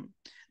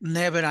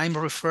never I'm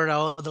refer to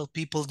other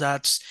people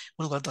that's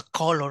with the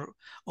color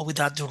or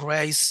without the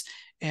race.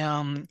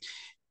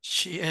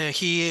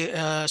 He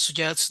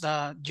suggests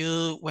that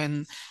you,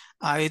 when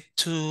I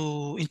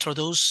to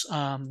introduce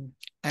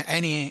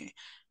any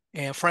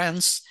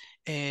friends,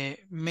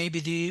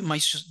 maybe my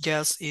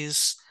suggest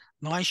is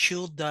no, I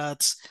should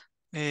that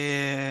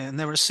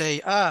never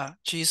say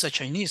she's a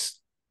Chinese,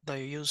 that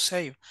you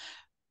say.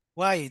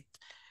 Why?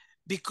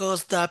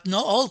 Because that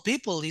not all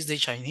people is the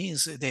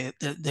Chinese.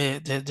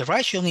 The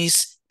Russian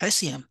is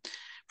Asian,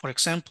 for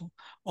example.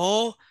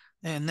 Or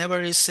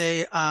never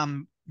say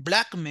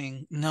black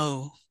men,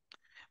 no,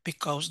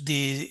 because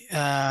this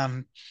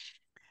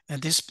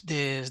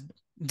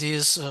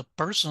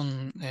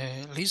person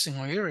listening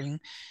or hearing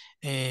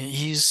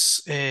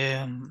is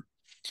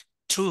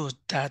true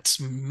that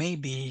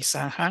maybe is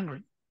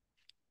hungry.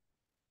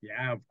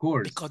 Yeah, of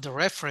course. Because the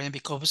reference,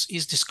 because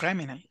it's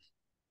discriminating.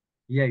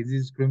 Yeah, it's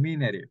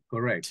discriminative,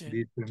 correct,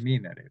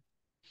 discriminative.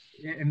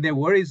 And the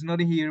word is not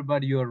here,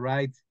 but you're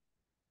right,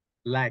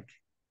 like,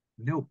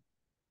 no,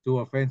 too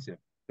offensive,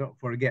 don't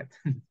forget.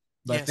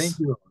 But thank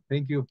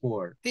you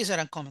for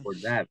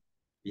that.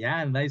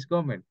 Yeah, nice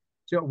comment.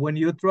 So when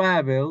you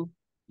travel,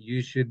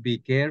 you should be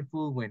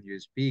careful when you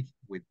speak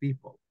with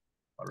people,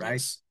 all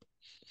right?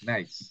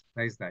 Nice.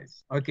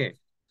 Okay,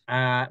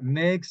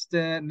 next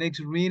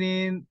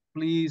reading,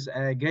 please,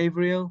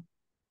 Gabriel,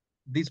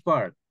 this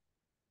part.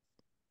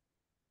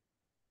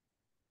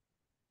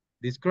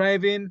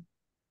 Describing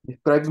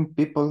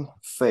people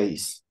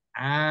face.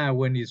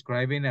 When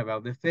describing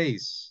about the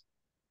face.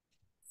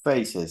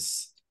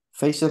 Faces.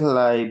 Faces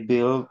like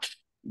build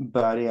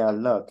vary a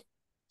lot.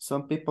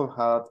 Some people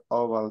have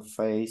oval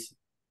face.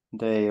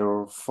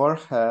 Their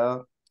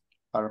forehead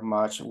are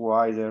much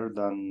wider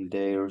than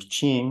their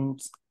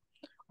chins.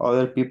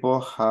 Other people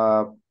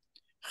have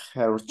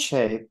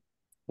hair-shaped,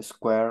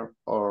 square,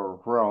 or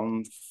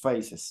round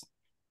faces.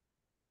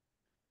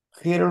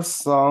 Here are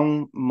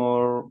some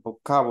more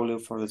vocabulary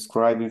for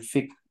describing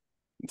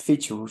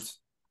features.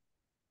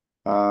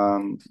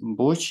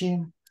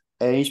 Bushy,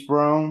 age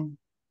brown,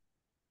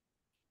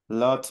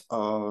 lot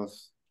of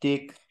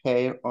thick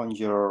hair on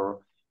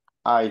your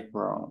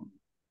eyebrow.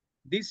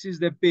 This is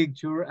the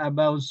picture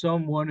about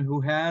someone who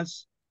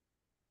has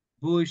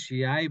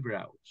bushy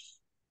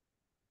eyebrows.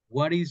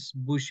 What is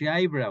bushy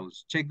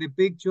eyebrows? Check the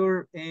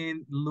picture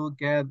and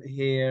look at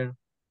her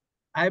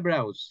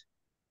eyebrows.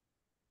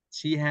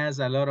 She has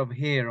a lot of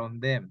hair on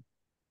them.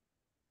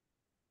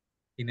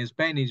 In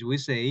Spanish, we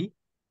say...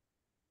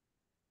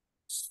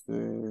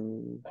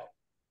 En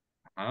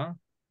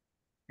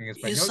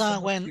español, ¿Es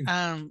when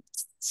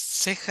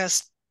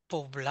cejas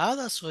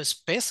pobladas o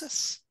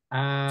espesas?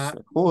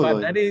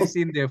 But that is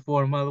in the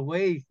formal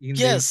way. In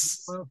the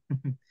informal,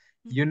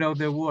 you know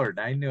the word,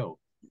 I know.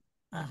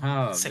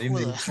 In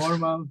the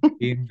informal,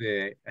 in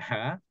the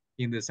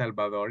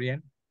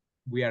Salvadorian,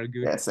 we are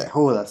good.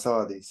 Cejuda,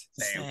 so this.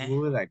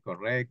 Cejuda,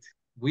 correct.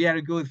 We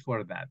are good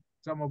for that.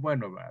 Somos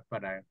buenos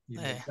para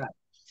inventar.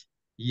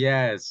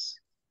 Yes.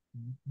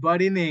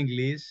 But in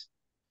English,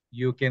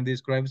 you can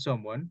describe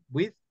someone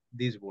with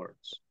these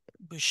words.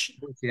 Bushy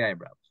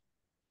eyebrows.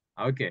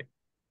 Okay.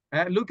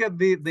 Look at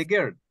the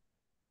girl.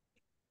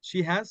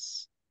 She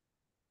has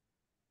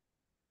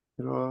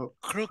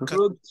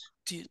Crooked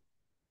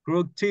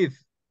crooked teeth.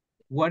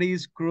 What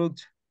is crooked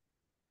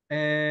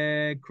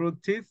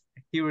teeth?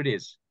 Here it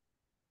is.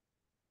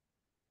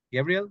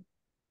 Gabriel?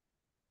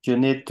 You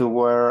need to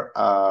wear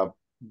a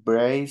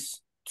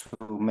brace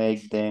to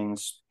make them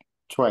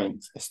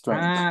straight.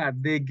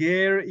 The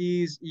girl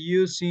is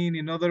using,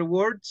 in other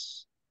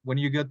words, when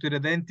you go to the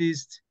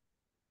dentist.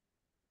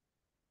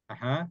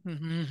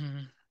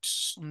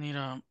 Need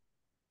a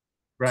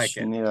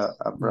bracket. Need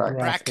a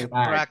bracket.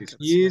 Brackets.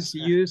 She's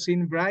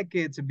using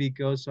brackets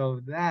because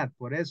of that.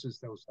 Por eso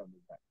está usando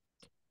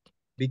brackets.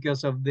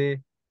 Because of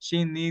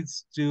she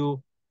needs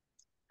to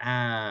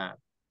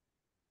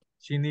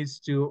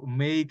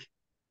make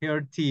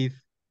her teeth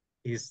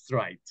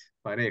straight,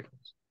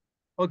 parejos.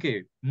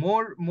 Okay,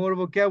 more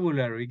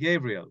vocabulary,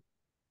 Gabriel.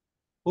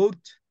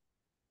 Hooked.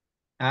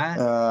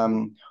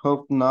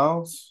 Hooked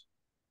nose.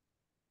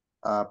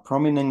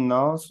 Prominent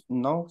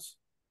nose,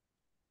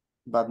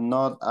 but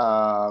not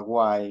a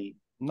wide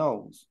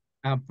nose.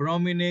 A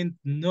prominent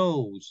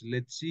nose.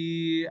 Let's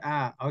see.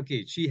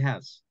 Okay, she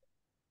has.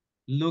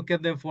 Look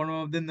at the form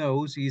of the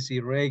nose, is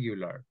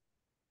irregular.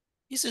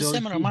 It's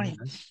similar to mine.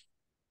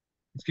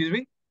 Excuse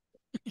me?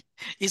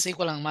 It's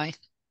equal on mine.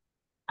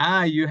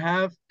 You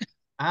have,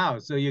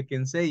 so you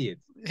can say it.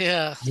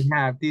 Yeah. You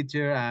have,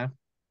 teacher, a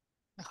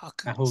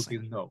hooked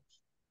nose.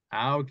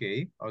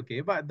 Okay,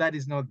 but that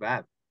is not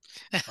bad.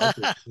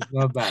 Okay, it's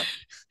not bad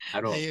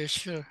at all. Are you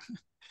sure?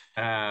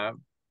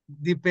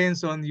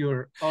 Depends on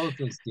your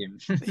auto-esteem.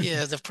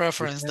 Yeah, the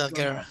preference, that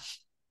girl.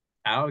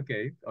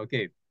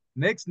 Okay.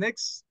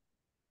 Next.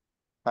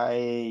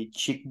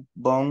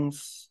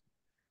 Cheekbones.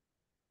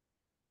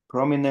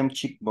 Prominent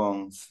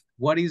cheekbones.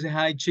 What is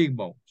high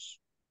cheekbones?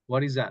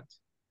 What is that?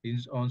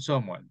 On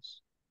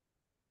someone's.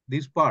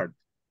 This part.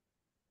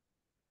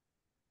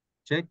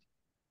 Check.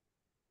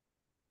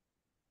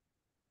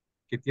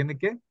 ¿Qué tiene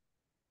qué?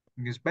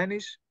 In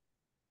Spanish?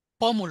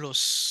 Pómulos.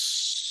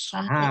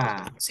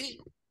 Sí.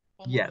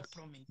 Yes.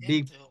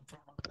 Big.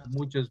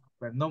 Muchos,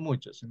 no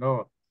muchos,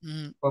 sino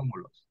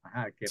pómulos.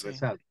 Que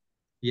resaltan.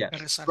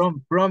 Yes.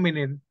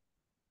 Prominent.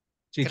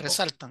 Que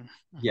resaltan.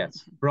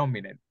 Yes.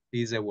 Prominent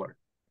is the word.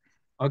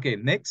 Okay,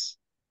 next.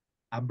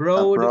 A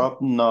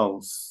broad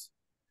nose.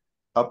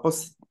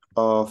 Opposite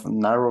of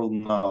narrow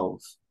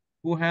nose.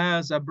 Who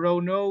has a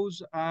broad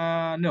nose?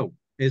 No.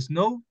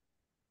 Snow?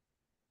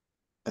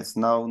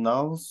 Snow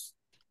nose.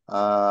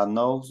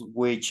 Nose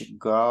which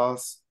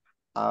goes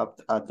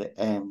up at the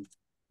end.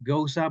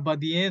 Goes up at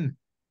the end.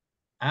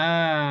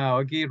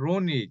 Okay,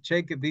 Rooney,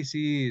 check.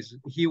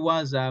 He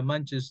was a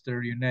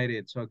Manchester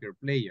United soccer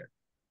player.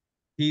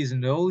 His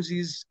nose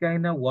is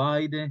kind of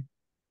wide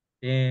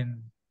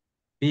and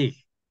big,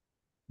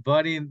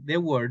 but in the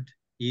word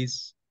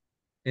is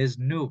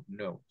snub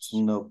nose.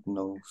 Snub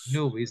nose.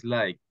 Snub is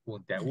like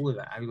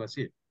puntiaguda, algo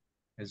así.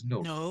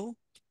 Snub. No,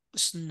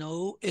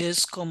 snow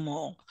is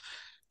como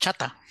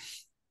chata.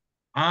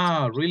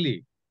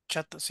 Really?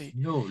 Chata, sí.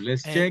 No,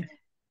 let's check.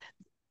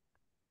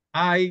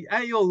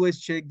 I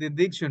always check the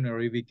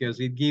dictionary because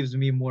it gives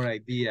me more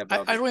idea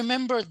about I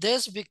remember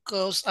this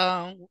because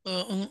I'm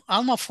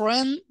a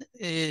friend.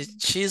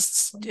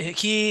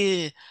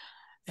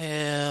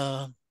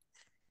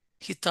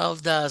 He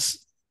told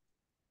us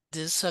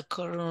this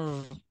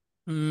soccer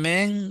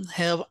men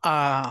have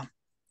a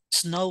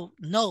snow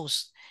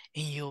nose,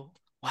 and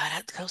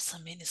what does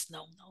that mean?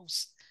 Snow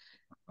nose.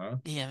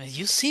 Yeah,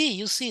 you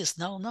see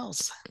snow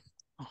nose.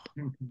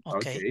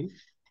 Okay.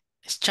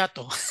 Es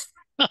chato.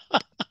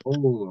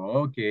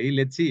 Oh, okay.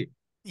 Let's see.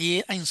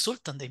 Yeah,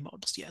 insultan that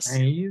involves, yes.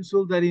 An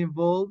insult that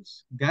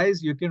involves,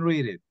 guys, you can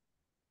read it.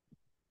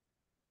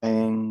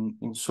 An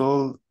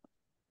insult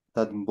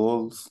that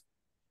involves.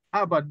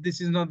 But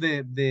this is not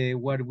the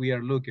what we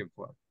are looking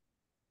for.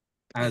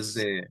 As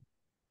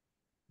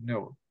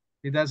no,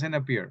 it doesn't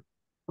appear.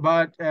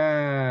 But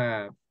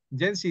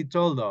Jency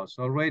told us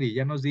already,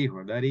 ya nos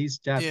dijo, that is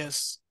chato.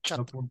 Yes,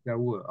 chato.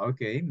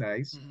 Okay,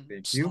 nice.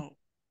 Thank you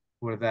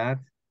for that.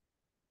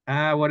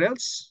 What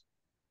else?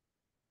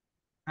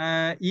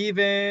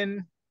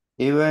 Even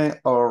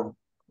or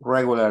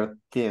regular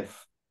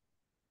teeth.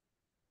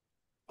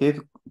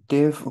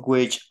 Teeth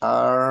which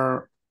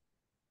are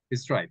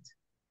straight.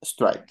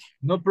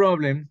 No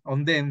problem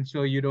on them,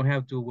 so you don't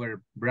have to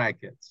wear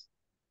brackets.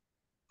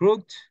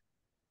 Crooked.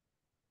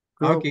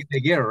 Okay,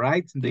 the girl,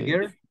 right? The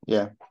girl.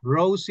 Yeah.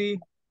 Rosy.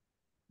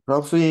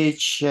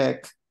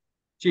 Check.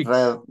 Cheeks.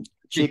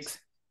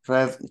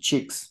 Red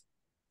cheeks.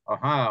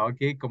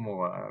 Okay,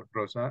 como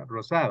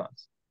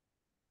rosadas.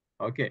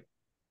 Okay.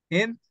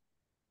 And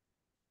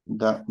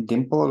the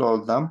dimple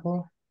or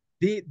dimple?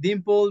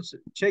 Dimples.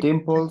 Check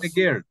the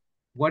girl.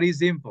 What is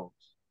dimples?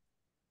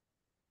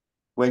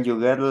 When you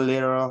get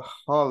little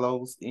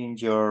hollows in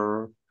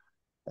your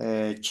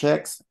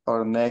cheeks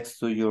or next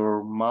to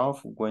your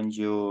mouth when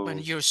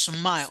you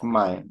smile.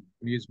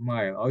 You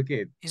smile,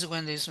 okay. It's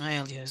when they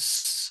smile,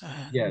 yes.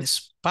 Yes. In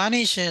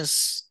Spanish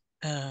is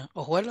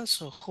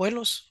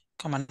ojuelos,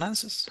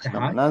 Camanances.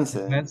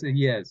 Camanance.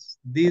 Yes.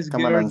 This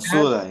girl has,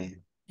 Camananzuda.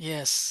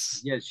 Yes.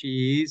 yes,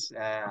 she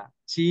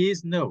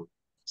is, no,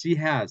 she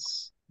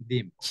has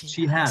dimples.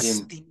 She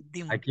has.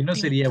 Aquí no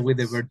sería with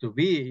the verb to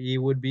be, it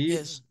would be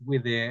Yes.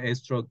 with the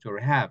structure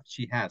have.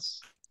 She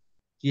has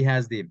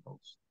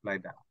dimples,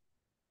 like that.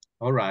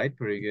 All right,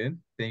 very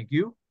good. Thank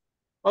you.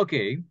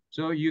 Okay,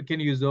 so you can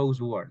use those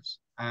words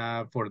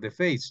for the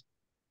face.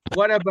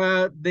 What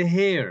about the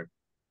hair?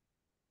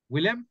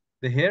 William,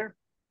 the hair?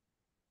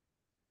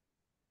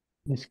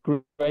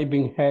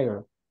 Describing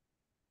hair.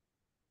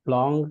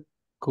 Long,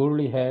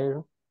 curly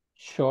hair,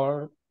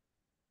 short,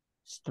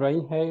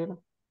 straight hair,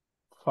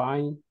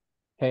 fine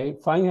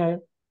hair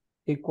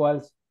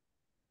equals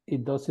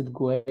it doesn't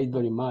weigh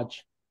very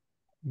much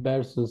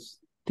versus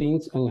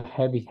thin and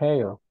heavy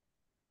hair.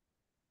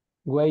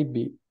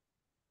 Wavy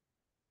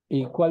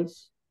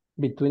equals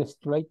between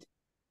straight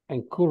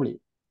and curly.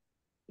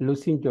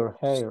 Losing your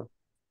hair.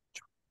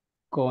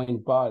 Going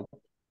bald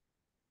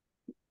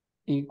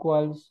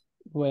equals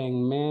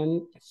when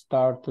men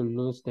start to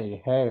lose their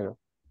hair.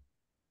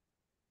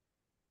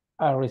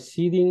 A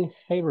receding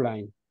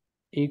hairline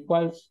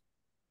equals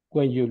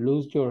when you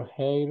lose your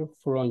hair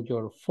from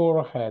your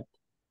forehead.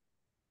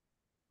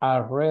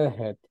 A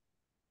redhead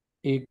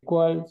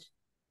equals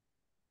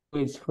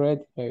with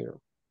red hair.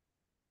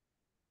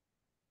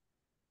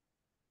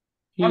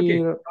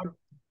 Here,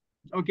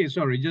 Okay,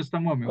 sorry, just a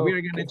moment.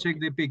 We're gonna okay. check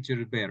the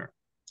pictures better.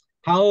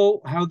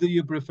 How do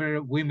you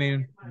prefer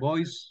women,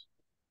 boys?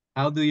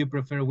 How do you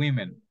prefer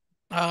women?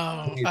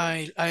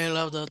 I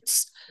love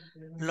that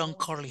long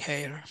curly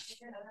hair.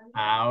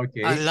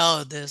 Okay. I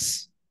love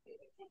this.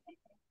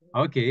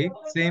 Okay,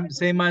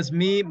 same as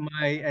me.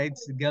 My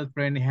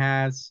ex-girlfriend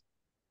has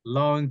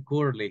long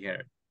curly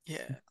hair.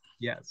 Yeah.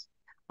 Yes.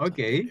 So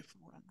Okay.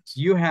 beautiful ones.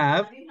 You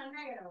have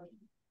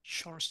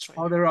Short straight.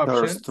 other Or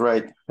option.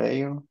 straight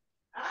hair.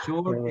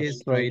 Short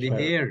straight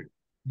hair.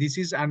 This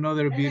is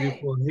another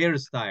beautiful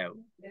hairstyle.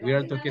 We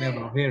are talking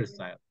about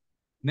hairstyle.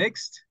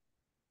 Next.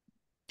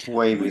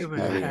 Wavy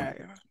Wavy hair.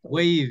 hair.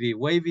 Wavy.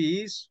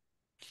 Wavy is?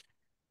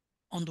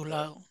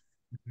 Ondulado.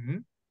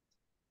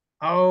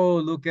 Oh,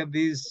 look at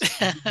this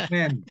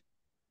man.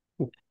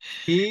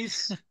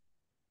 He's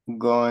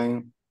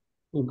Going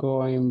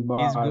going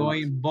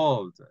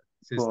bald.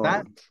 ¿Se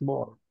está?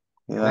 bald.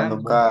 Quedando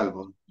Dando.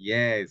 calvo.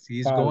 Yes,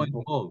 he's going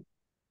bald.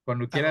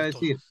 Cuando quiera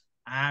decir,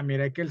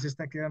 mira que él se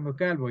está quedando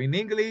calvo. In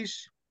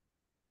English,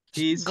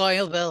 he's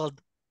going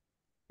bald.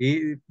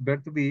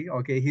 Verb to be,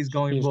 okay, he's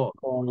going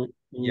bald.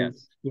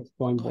 Yes. He's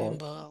going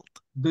bald.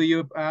 Do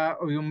you,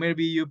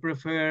 maybe you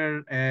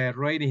prefer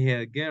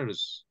red-haired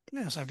girls?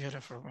 Yes, are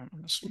beautiful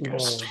women.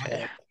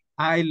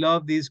 I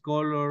love this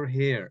color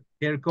hair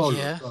color.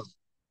 Yeah. So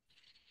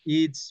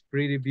it's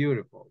pretty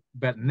beautiful,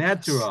 but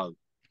natural,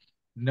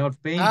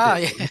 not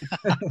painted.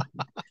 Yeah.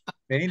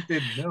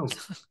 Painted, no.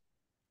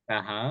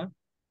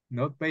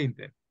 Not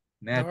painted.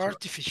 Natural. Or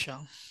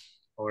artificial.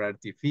 Or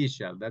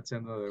artificial. That's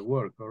another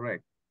word,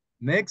 correct.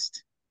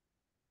 Next.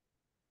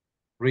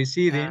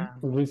 Receding.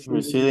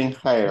 Receding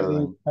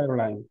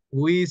hairline.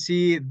 We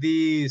see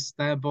this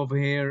type of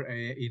hair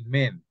in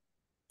men.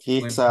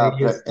 He's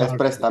es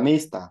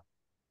prestamista.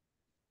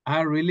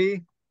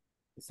 Really?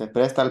 Se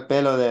presta el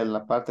pelo de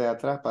la parte de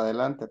atrás para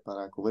adelante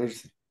para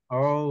cubrirse.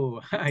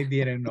 Oh, I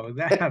didn't know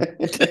that.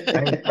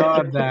 I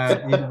thought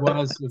that it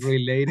was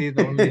related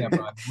only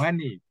about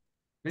money.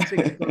 Pensé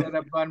que solo era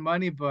about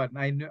money, but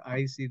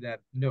I see that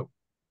no,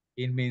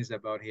 it means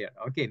about hair.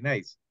 Okay,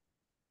 nice.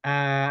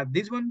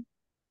 This one,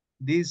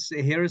 this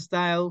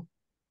hairstyle.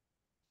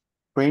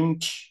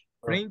 Fringe.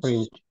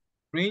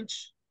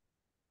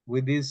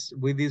 With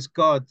this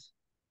cut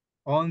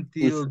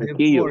until the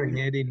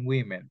forehead in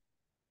women.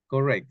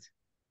 Correct.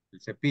 El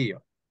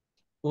cepillo.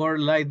 Or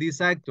like this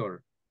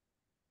actor.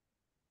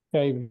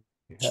 Shaved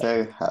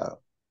head.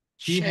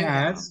 He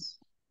has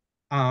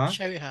a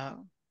shaved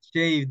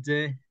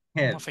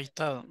head.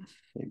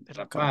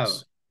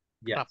 Rapado.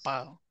 Yes.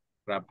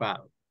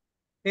 Rapado.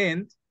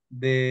 And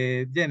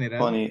the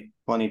general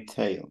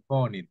ponytail.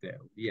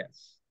 Ponytail,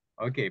 yes.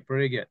 Okay,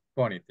 pretty good.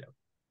 Ponytail.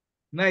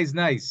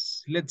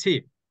 Nice. Let's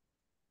see.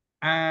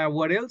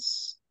 What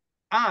else?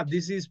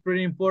 This is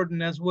pretty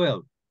important as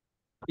well.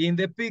 In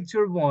the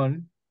picture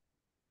one,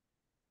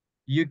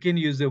 you can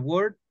use the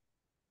word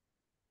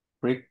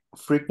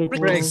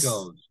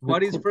freckles.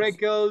 What is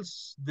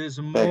freckles? The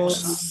small,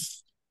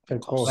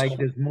 like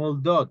the small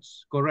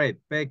dots. Correct,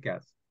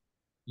 pecas.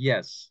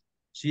 Yes,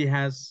 she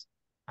has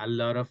a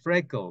lot of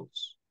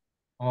freckles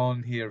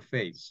on her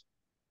face.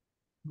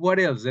 What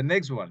else? The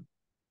next one.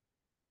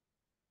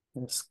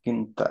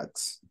 Skin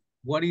tags.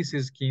 What is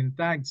a skin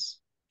tags?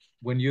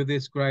 When you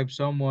describe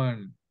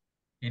someone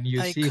and you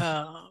see...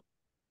 well,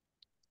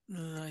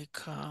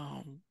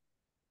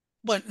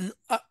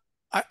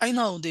 I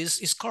know this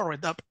is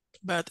correct,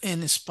 but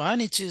in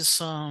Spanish is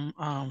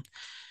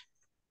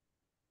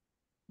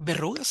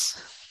verrugas.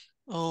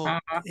 No,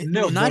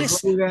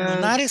 lunares.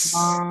 Lunares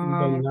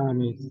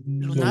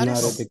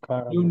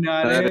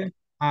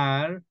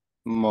are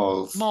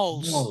moles.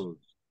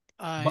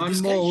 In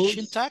this case,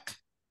 shin tag.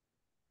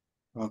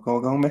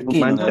 Como que un mezquino,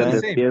 Manchas the de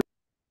 ¿verdad? same. piel.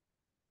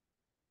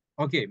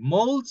 Okay,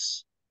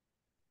 molds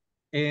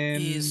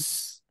and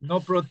Is no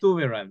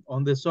protuberant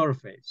on the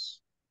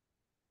surface.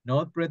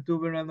 Not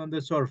protuberant on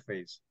the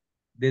surface.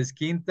 The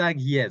skin tag,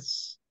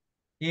 yes.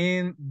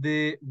 In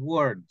the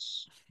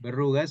words,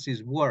 verrugas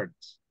is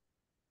words.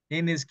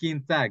 In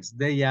skin tags,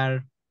 they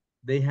have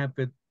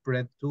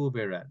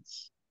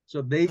protuberance. So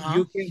you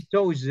no. can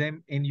touch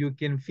them and you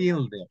can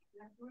feel them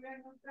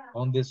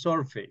on the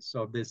surface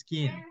of the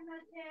skin.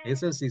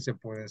 Esas sí se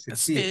pueden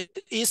sentir.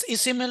 Is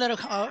similar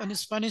in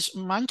Spanish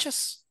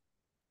manchas?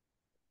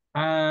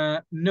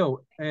 No,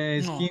 No.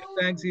 skin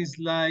tags is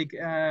like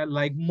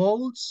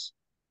molds,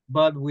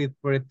 but with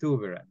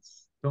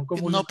protuberance. Son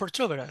como No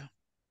protuberant.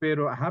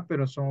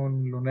 pero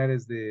son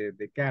lunares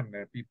de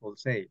carne, people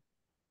say.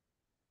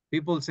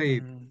 People say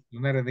Mm,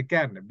 lunares de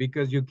carne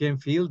because you can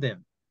feel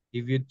them.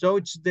 If you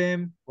touch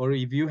them or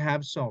if you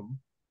have some,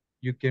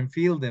 you can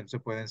feel them, se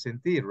pueden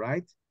sentir,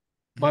 right?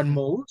 But mhm.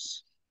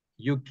 molds,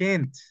 you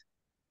can't.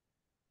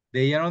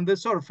 They are on the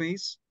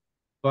surface,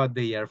 but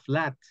they are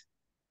flat.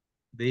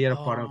 They are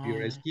part of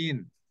your Oh,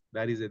 skin.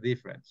 That is the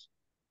difference.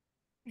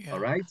 All yeah.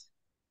 right.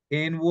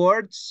 And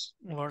warts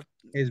Word.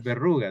 is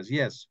verrugas,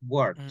 yes,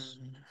 warts.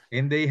 Mm,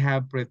 And they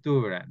have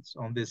protuberance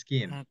on the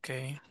skin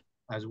okay.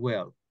 as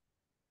well.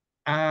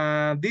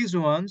 These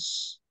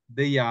ones,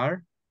 they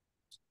are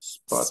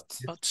Spot.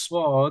 Spots,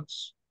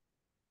 spots,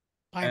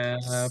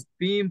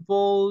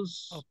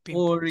 pimples, or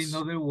pimples, or in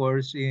pimples. other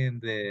words, in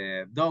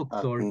the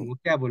doctor Acne.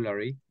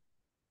 vocabulary,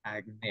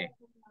 acne.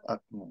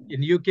 Acne.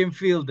 And you can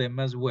feel them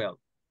as well.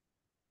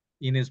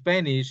 In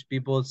Spanish,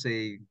 people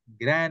say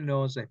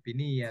granos,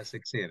 espinillas,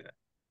 etc.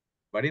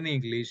 But in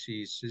English,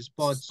 it's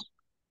spots,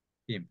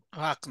 pimples.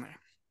 Acne.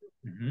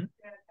 Mhm.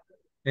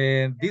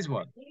 And this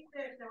one,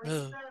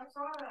 Ugh.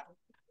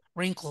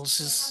 Wrinkles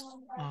is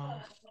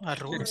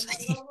arrugas.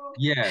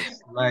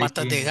 yes, like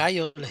Patas de in,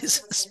 gallo. le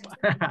dicen en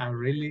España.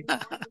 really,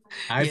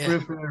 I Yeah.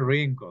 prefer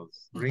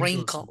wrinkles,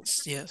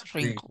 Wrinkles. Yes, wrinkles,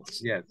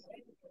 wrinkles. yes.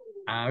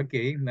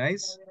 Okay,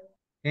 nice.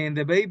 And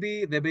the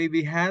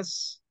baby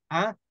has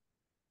a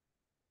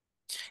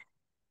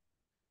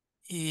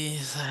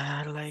Is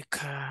like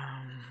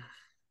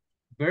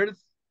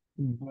birth,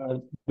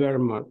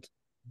 Vermont.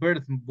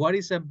 what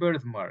is a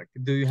birthmark?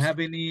 Do you have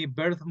any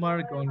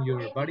birthmark on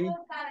your body?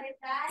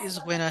 is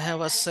when I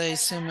have a say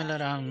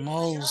similar on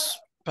moles,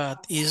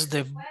 but is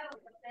the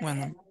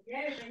when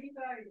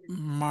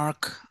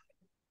mark.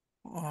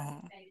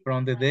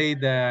 From the day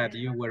that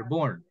you were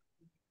born.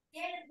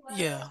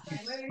 Yeah.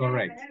 It's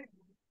correct.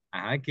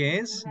 ¿Qué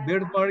es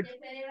birthmark?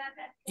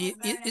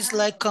 It's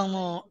like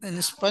como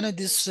en Spanish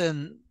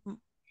dicen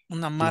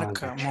una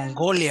marca,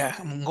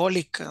 Mancha.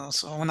 mongólica,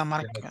 o una De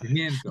marca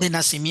nacimiento. de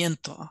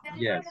nacimiento.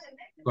 Yes,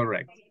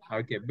 correct.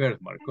 Okay,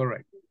 birthmark,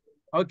 correct.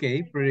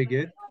 Okay, pretty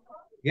good.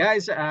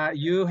 Guys,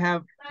 you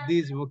have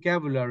this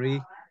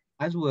vocabulary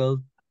as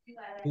well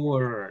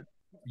for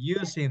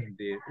using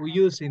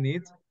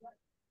it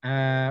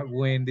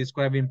when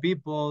describing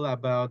people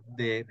about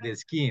the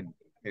skin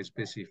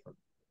specifically.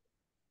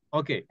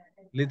 Okay,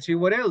 let's see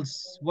what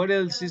else. What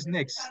else is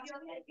next?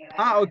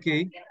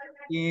 Okay.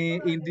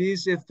 In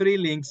these three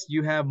links,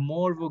 you have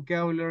more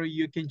vocabulary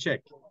you can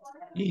check.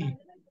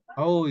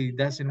 Oh, it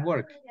doesn't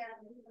work.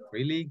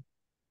 Really?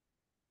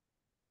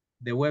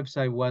 The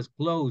website was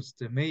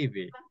closed,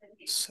 maybe.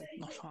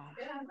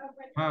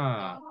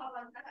 Huh,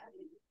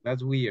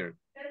 that's weird.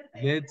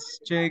 Let's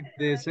check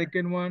the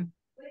second one.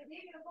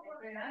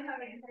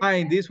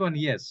 In this one,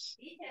 yes.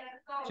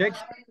 Check.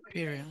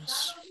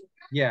 Appearance.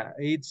 Yeah,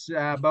 it's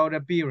about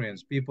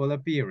appearance, people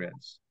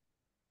appearance.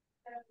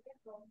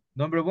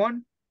 Number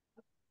one,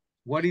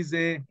 what is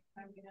the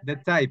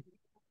type?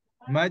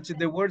 Match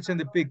the words and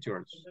the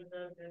pictures.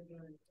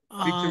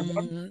 Picture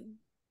one,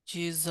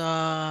 She's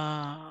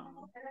Afro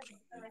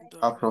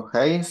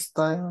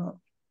hairstyle.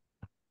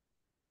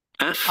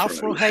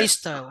 Afro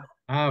hairstyle.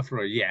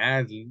 afro.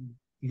 Yeah,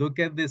 look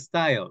at the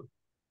style.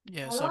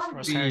 Yes, Afro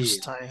Pretty,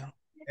 hairstyle.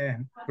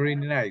 pretty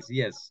nice.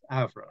 Yes,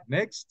 afro.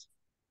 Next,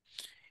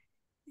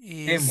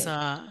 Is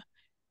emo.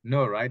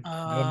 No, right?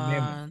 Not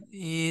Nemo.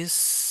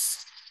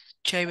 is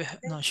shave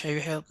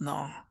head,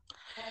 no.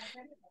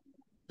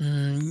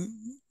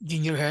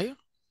 Ginger hair?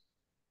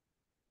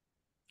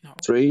 No.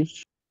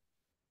 Fringe.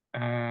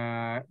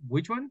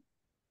 Which one?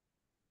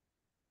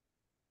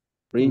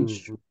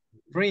 Fringe. Mhm.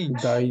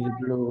 Fringe.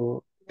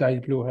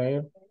 Dyed blue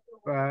hair.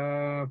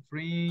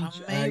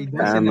 Fringe. Maybe, It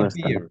doesn't No está.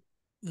 appear.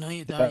 no,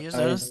 you Dyed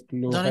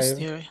blue don't hair.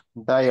 steer.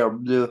 Dye or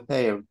blue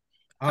hair.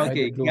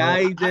 Okay, Dyed blue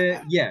hair.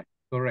 guide. Yeah,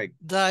 correct.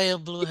 Dye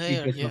blue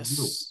hair, Because of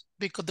blue. yes.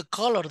 Because the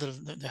color,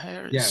 the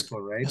hair Yeah,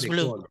 correct. is The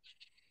blue. color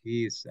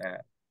is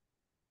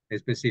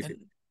specific.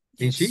 And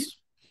And she? yes.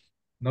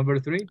 Number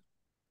three?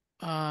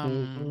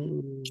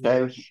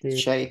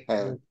 Shave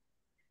hair.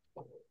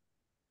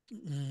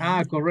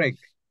 Correct.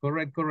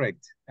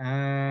 Correct.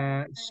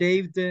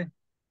 Shaved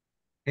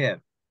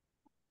head.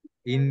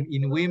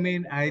 In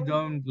women, I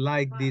don't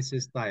like this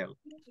style.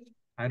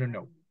 I don't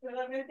know.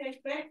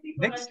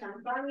 Next.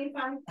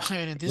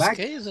 And in this Black.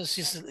 case,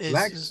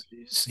 Black.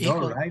 it's No,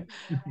 equal. right?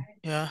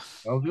 Yeah.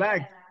 No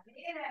black.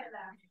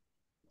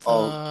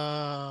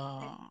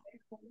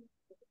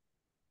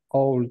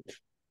 Old.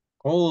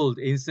 Old.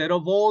 Instead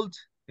of old,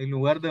 en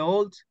lugar de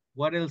old,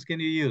 what else can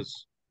you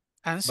use?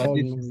 Ancient. But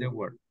this is the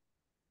word.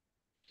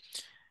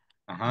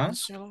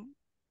 Ancient.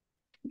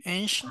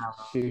 Ancient.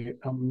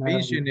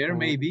 Pensioner,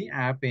 maybe.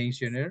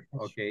 Pensioner.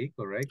 Okay,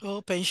 correct.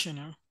 Oh,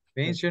 pensioner.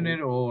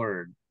 Pensioner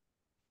or,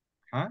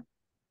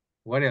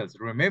 what else?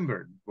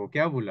 Remember,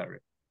 vocabulary.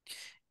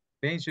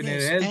 Pensioner,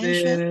 Yes,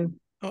 elder.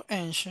 or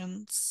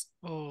ancients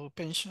or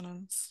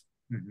pensioners.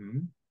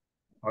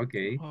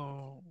 Okay.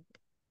 Oh.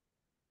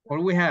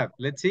 What we have?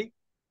 Let's see.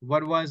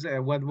 What was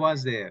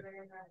there?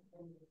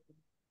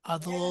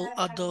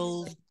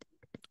 Adult.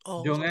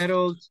 Young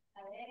adult.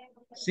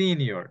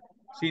 Senior.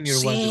 Senior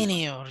was the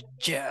Senior,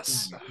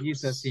 yes.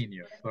 He's a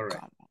senior,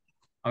 correct.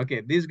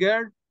 Okay, this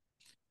girl.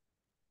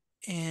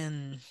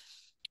 In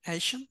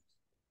Asian?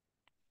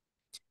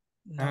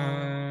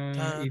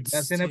 No, it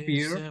doesn't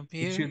appear.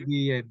 It should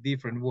be a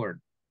different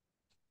word.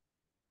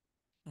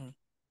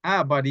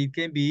 But it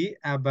can be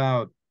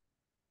about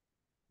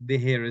the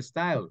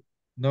hairstyle,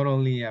 not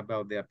only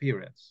about the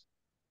appearance.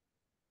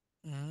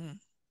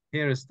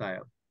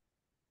 Hairstyle.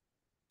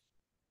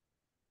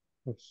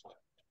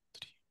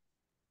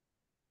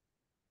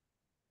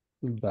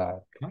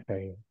 Dark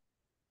hair.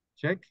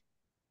 Check.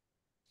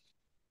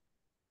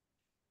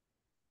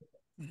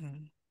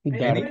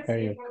 Dark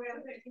hair.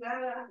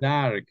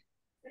 Dark.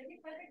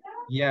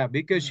 Yeah,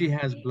 because she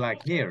has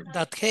black hair.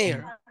 That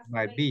hair.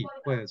 Might be.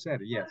 Puede ser,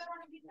 yes.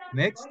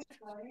 Next.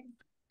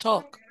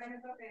 Tall.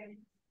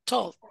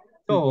 Tall.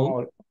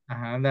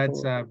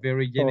 That's a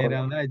very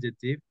general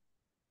adjective.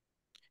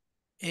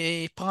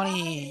 A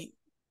pony.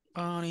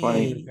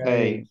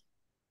 Hey.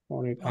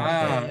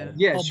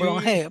 Yeah, or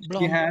blonde hair.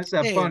 She has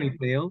a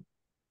ponytail,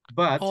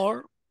 but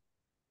or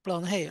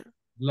blonde hair.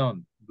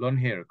 Blonde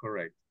hair,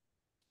 correct.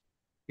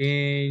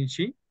 And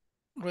she?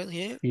 Red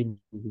hair.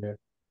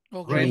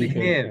 Red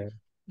hair.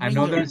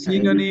 Another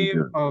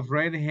synonym of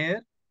red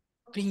hair?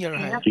 Ginger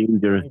hair.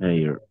 Ginger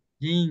hair.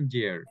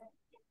 Ginger.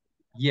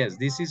 Yes,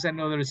 this is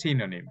another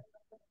synonym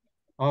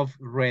of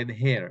red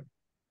hair.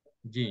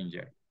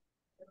 Ginger.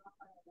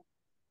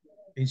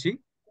 And she?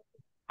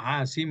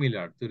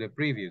 Similar to the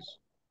previous.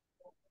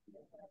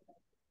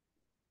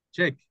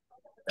 Check.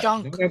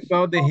 Junk. Not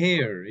about the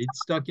hair.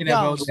 It's talking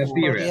about the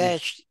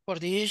appearance. For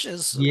the age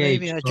is The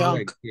maybe age, a correct,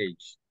 junk. the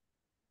age.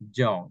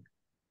 Junk.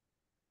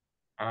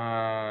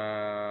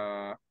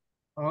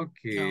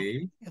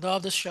 Okay. The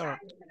other short.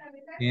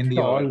 And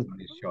the other one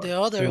is short. The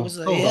other was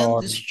the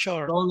end is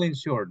short. Tall and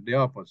short, the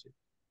opposite.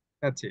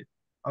 That's it.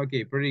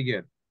 Okay, pretty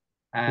good.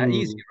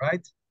 Easy,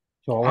 right?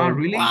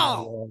 Really?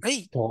 Wow.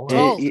 Hey, tall.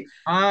 No,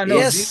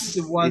 yes.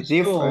 This was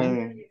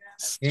different.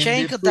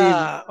 Change it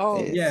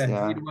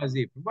was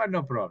different, but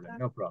no problem,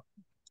 no problem.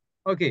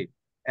 Okay,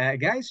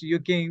 guys, you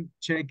can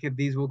check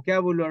this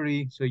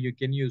vocabulary so you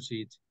can use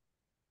it.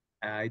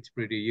 It's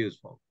pretty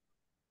useful.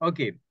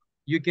 Okay,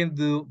 you can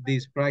do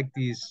this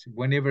practice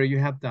whenever you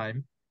have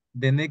time.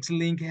 The next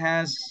link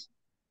has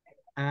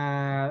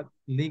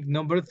link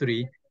number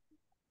 3,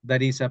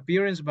 that is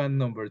appearance band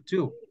number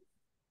 2.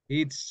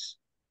 It's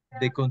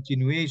the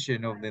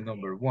continuation of the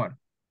number 1.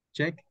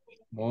 Check.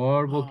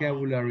 More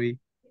vocabulary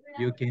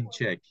you can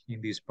check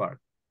in this part.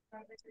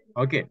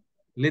 Okay,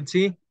 let's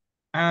see.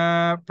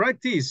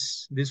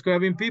 Practice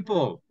describing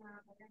people.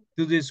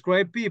 To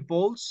describe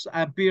people's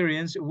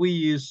appearance, we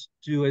use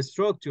 2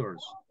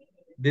 structures.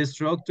 The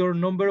structure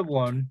number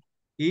 1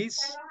 is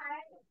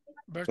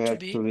verb to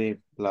be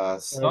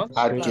plus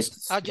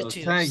adjectives.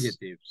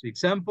 Adjectives.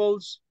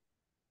 Examples.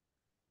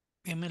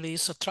 Emily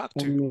is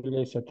attractive.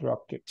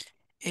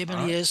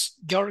 Emily is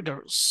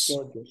gorgeous.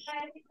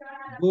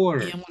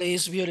 Emily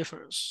is beautiful.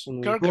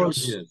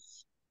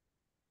 Gorgeous.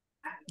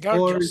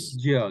 What is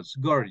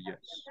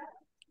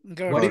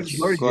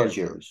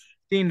gorgeous?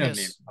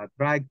 Synonym,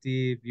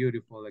 attractive,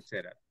 beautiful,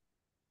 etc.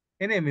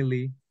 And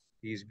Emily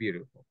is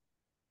beautiful.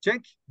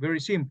 Check, very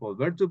simple.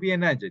 Verb to be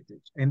an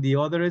adjective. And the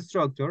other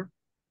structure?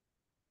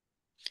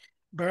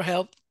 Verb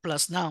help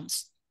plus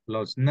nouns.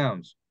 Plus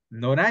nouns,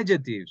 not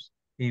adjectives.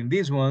 In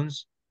these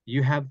ones,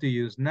 you have to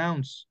use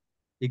nouns.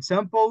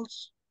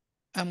 Examples?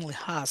 Emily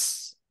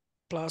has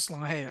plus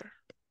long hair.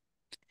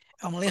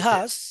 Emily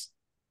has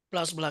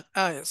plus black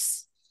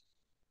eyes.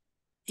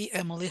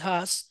 Emily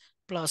has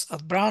plus a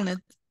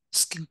brunette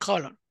skin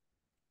color.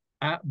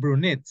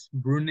 Brunette.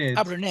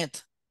 A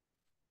brunette.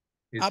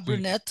 A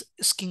brunette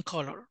skin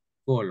color.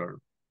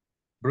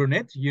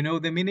 Brunette, you know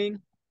the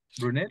meaning?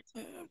 Brunette?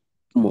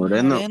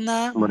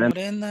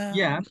 Morena.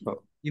 Yeah,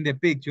 in the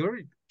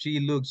picture, she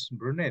looks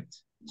brunette.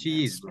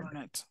 She is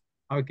brunette.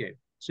 Okay,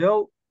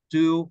 so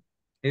 2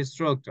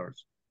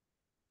 structures.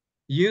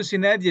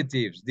 Using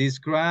adjectives,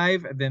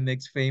 describe the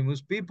next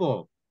famous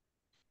people.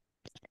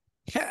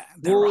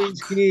 Who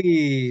is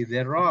he?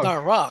 The Rock.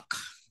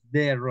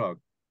 The Rock.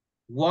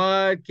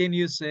 What can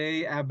you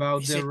say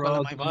about The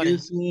Rock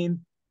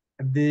using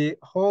the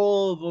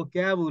whole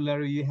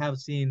vocabulary you have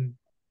seen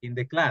in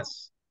the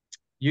class.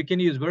 You can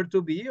use verb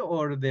to be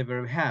or the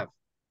verb have.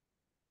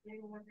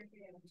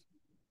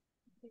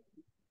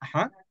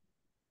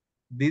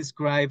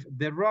 Describe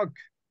the rock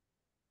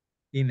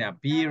in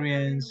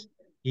appearance,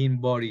 in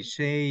body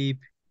shape,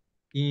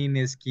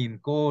 in skin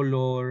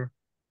color,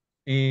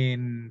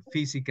 in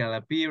physical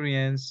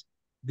appearance.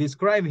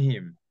 Describe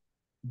him.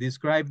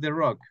 Describe the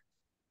rock.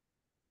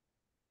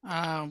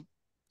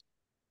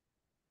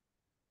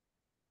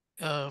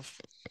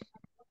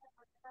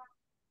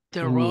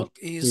 The rock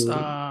is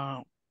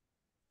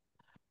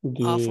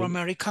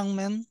Afro-American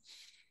man.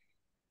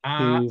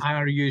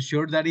 Are you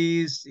sure that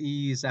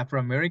is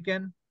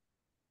Afro-American?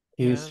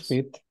 He's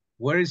fit.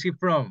 Where is he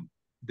from?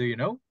 Do you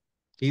know?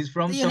 He's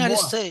from The Samoa. United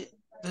States.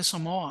 The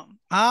Samoa.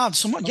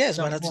 Samoa, yes,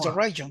 but it's the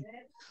region.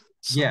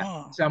 Samoa.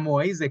 Yeah,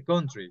 Samoa is the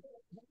country.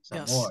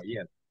 Samoa,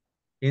 yes.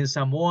 In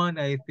Samoan,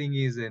 I think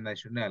is a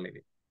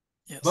nationality.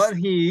 Yes. But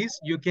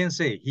you can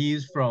say he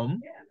is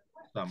from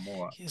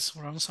Samoa. He's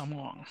from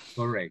Samoa.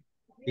 Correct.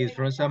 He's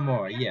from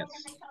Samoa, yes.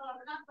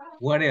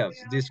 What else?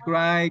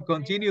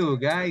 Continue,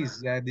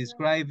 guys,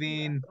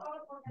 describing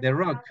the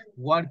rock.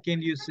 What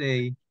can you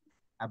say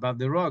about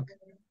the rock?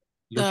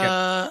 Look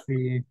at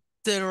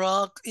the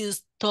rock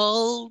is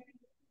tall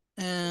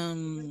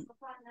and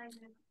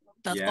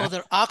that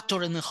other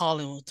actor in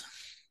Hollywood.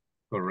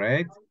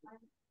 Correct.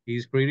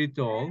 He's pretty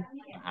tall.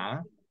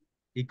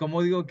 ¿Y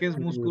cómo digo que es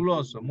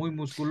musculoso? Muy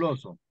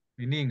musculoso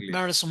in English.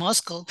 There's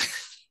muscle.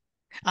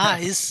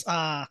 It's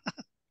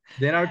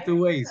There are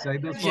two ways.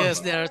 Yes,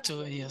 there are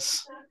two,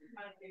 yes.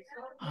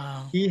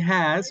 He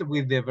has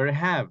with the verb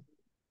have.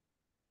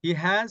 He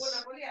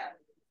has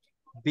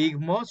big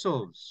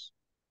muscles.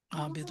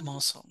 Big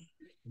muscle.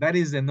 That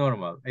is the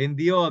normal. And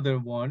the other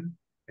one,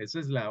 esa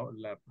es la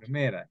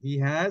primera. He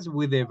has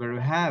with the verb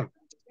have.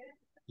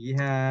 He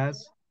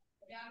has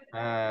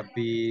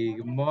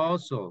big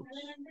muscles.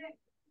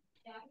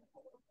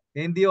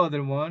 And the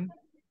other one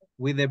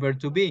with the verb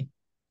to be.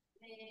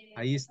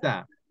 Ahí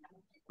está.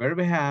 Verb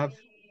have.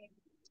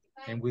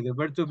 And with the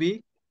verb to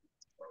be.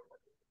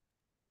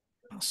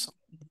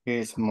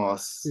 His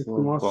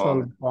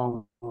muscle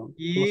bound.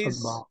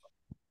 Is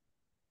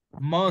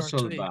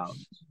muscle bound.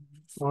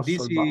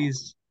 This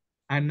is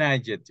an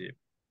adjective.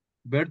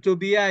 Verb to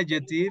be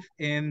adjective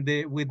and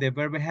with the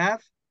verb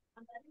have.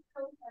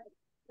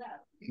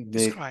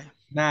 Describe.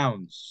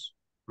 Nouns.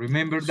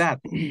 Remember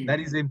that. That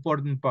is the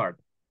important part.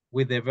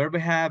 With the verb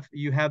have,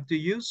 you have to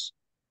use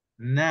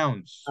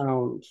nouns.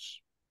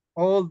 Nouns.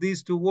 All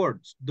these two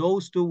words.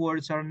 Those two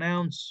words are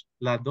nouns.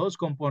 Las dos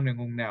componen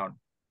un noun.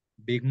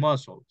 Big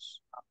muscles.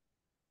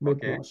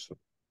 Okay.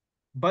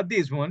 But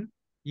this one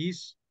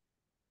is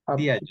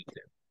the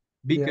adjective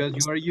because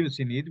you are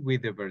using it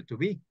with the verb to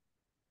be.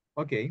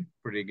 Okay,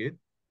 pretty good.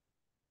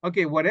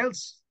 Okay, what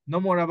else? No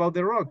more about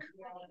the rock.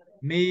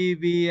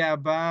 Maybe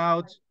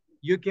about,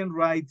 you can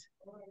write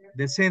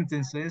the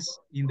sentences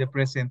in the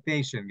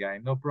presentation, guy,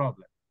 no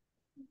problem.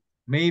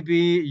 Maybe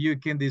you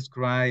can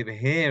describe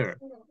hair.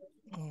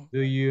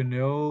 Do you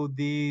know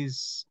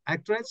this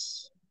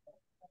actress?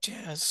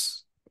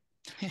 Yes.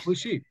 Who's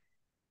she?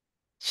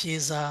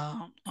 She's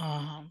Hermione.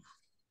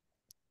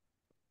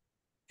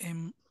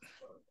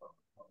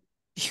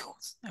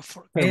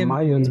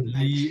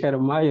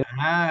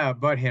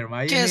 But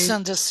Hermione. Yes,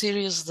 on the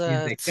series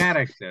that in the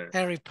character.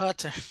 Harry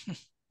Potter.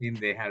 In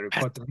the Harry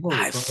Potter movie.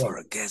 I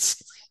forget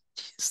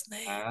his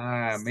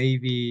name.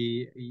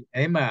 Maybe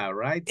Emma,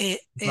 right?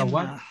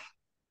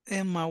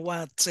 Emma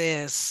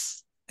Watson.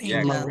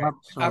 Yeah,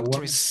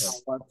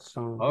 actress.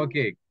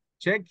 Okay,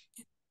 check.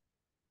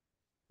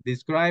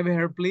 Describe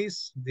her,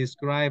 please.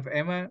 Describe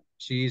Emma.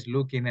 She is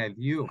looking at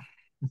you.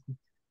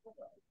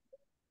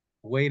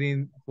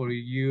 Waiting for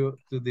you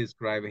to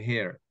describe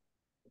her.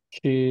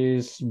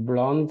 She's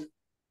blonde.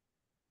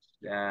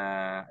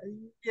 Yeah,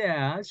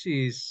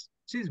 she's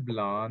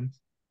blonde.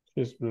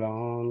 She's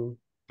blonde.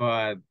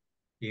 But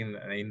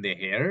in the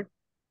hair,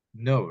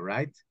 no,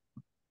 right?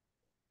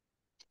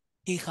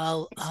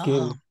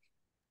 Skin.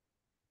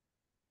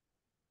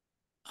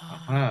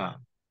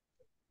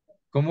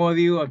 ¿Cómo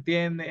digo?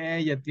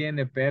 Ella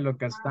tiene pelo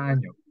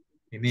castaño.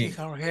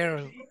 Her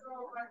hair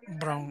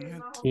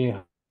brown.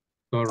 Yeah.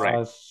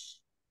 Correct.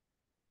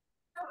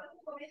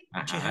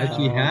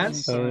 She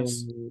has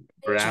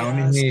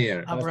brown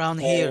hair. A brown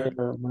hair.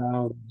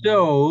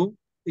 So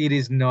it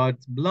is not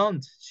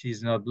blonde.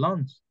 She's not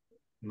blonde.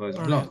 No, it's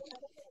blonde.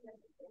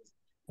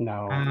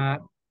 No.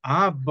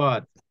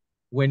 But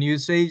when you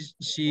say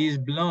she is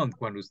blonde,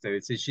 cuando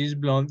usted dice she's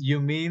blonde, you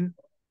mean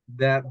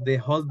that the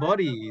whole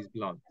body is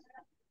blonde.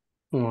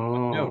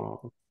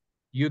 No.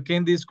 You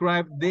can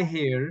describe the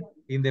hair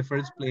in the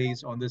first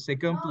place. On the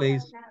second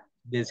place,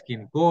 the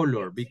skin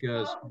color,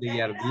 because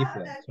they are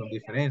different, son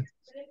diferentes.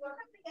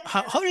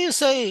 How do you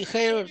say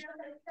hair,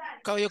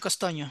 cabello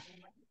castaño?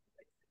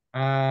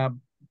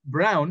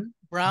 Brown.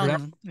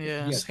 Brown,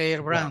 yes,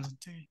 hair brown.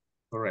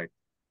 Correct.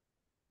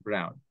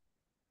 Brown.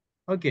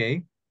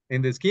 Okay.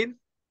 And the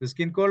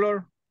skin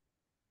color,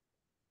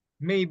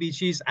 maybe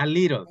she's a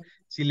little.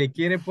 Si le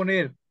quiere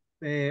poner,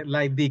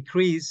 like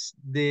decrease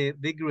the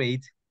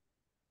grade,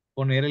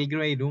 poner el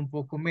grade un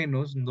poco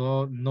menos,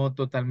 no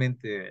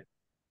totalmente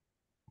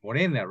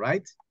morena,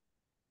 right?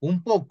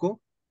 Un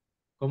poco,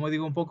 ¿cómo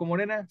digo un poco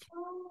morena?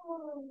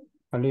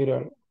 A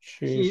little.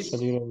 She's a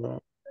She's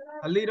little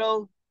a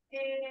little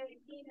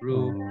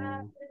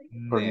um,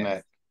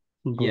 brunette.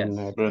 Brunette. Yes.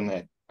 brunette.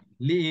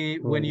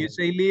 Brunette. When you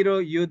say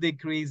little, you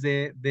decrease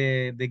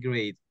the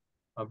grade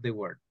of the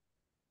word.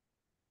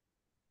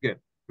 Good.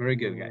 Very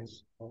good,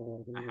 guys.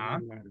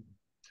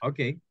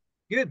 Okay.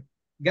 Good.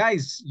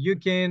 Guys, you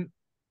can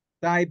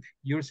type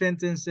your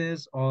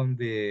sentences on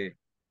the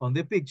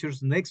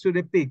pictures, next to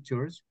the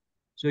pictures,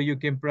 so you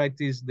can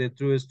practice the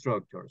true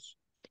structures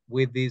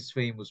with these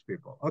famous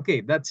people.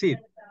 Okay, that's it.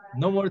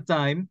 No more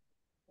time.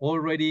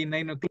 Already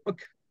 9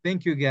 o'clock.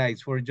 Thank you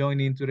guys for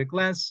joining to the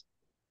class.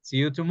 See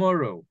you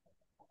tomorrow,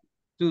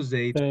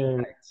 Tuesday.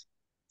 Thank you.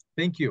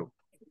 Thank you,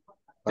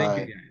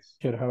 Bye. guys.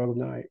 Have a good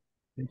night.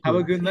 Have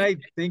a good night.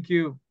 Thank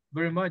you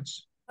very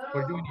much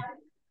for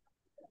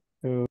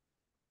joining.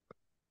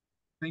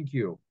 Thank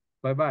you.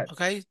 Bye-bye.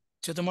 Okay,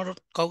 see you tomorrow,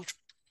 coach.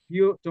 See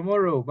you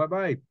tomorrow.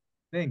 Bye-bye.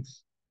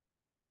 Thanks.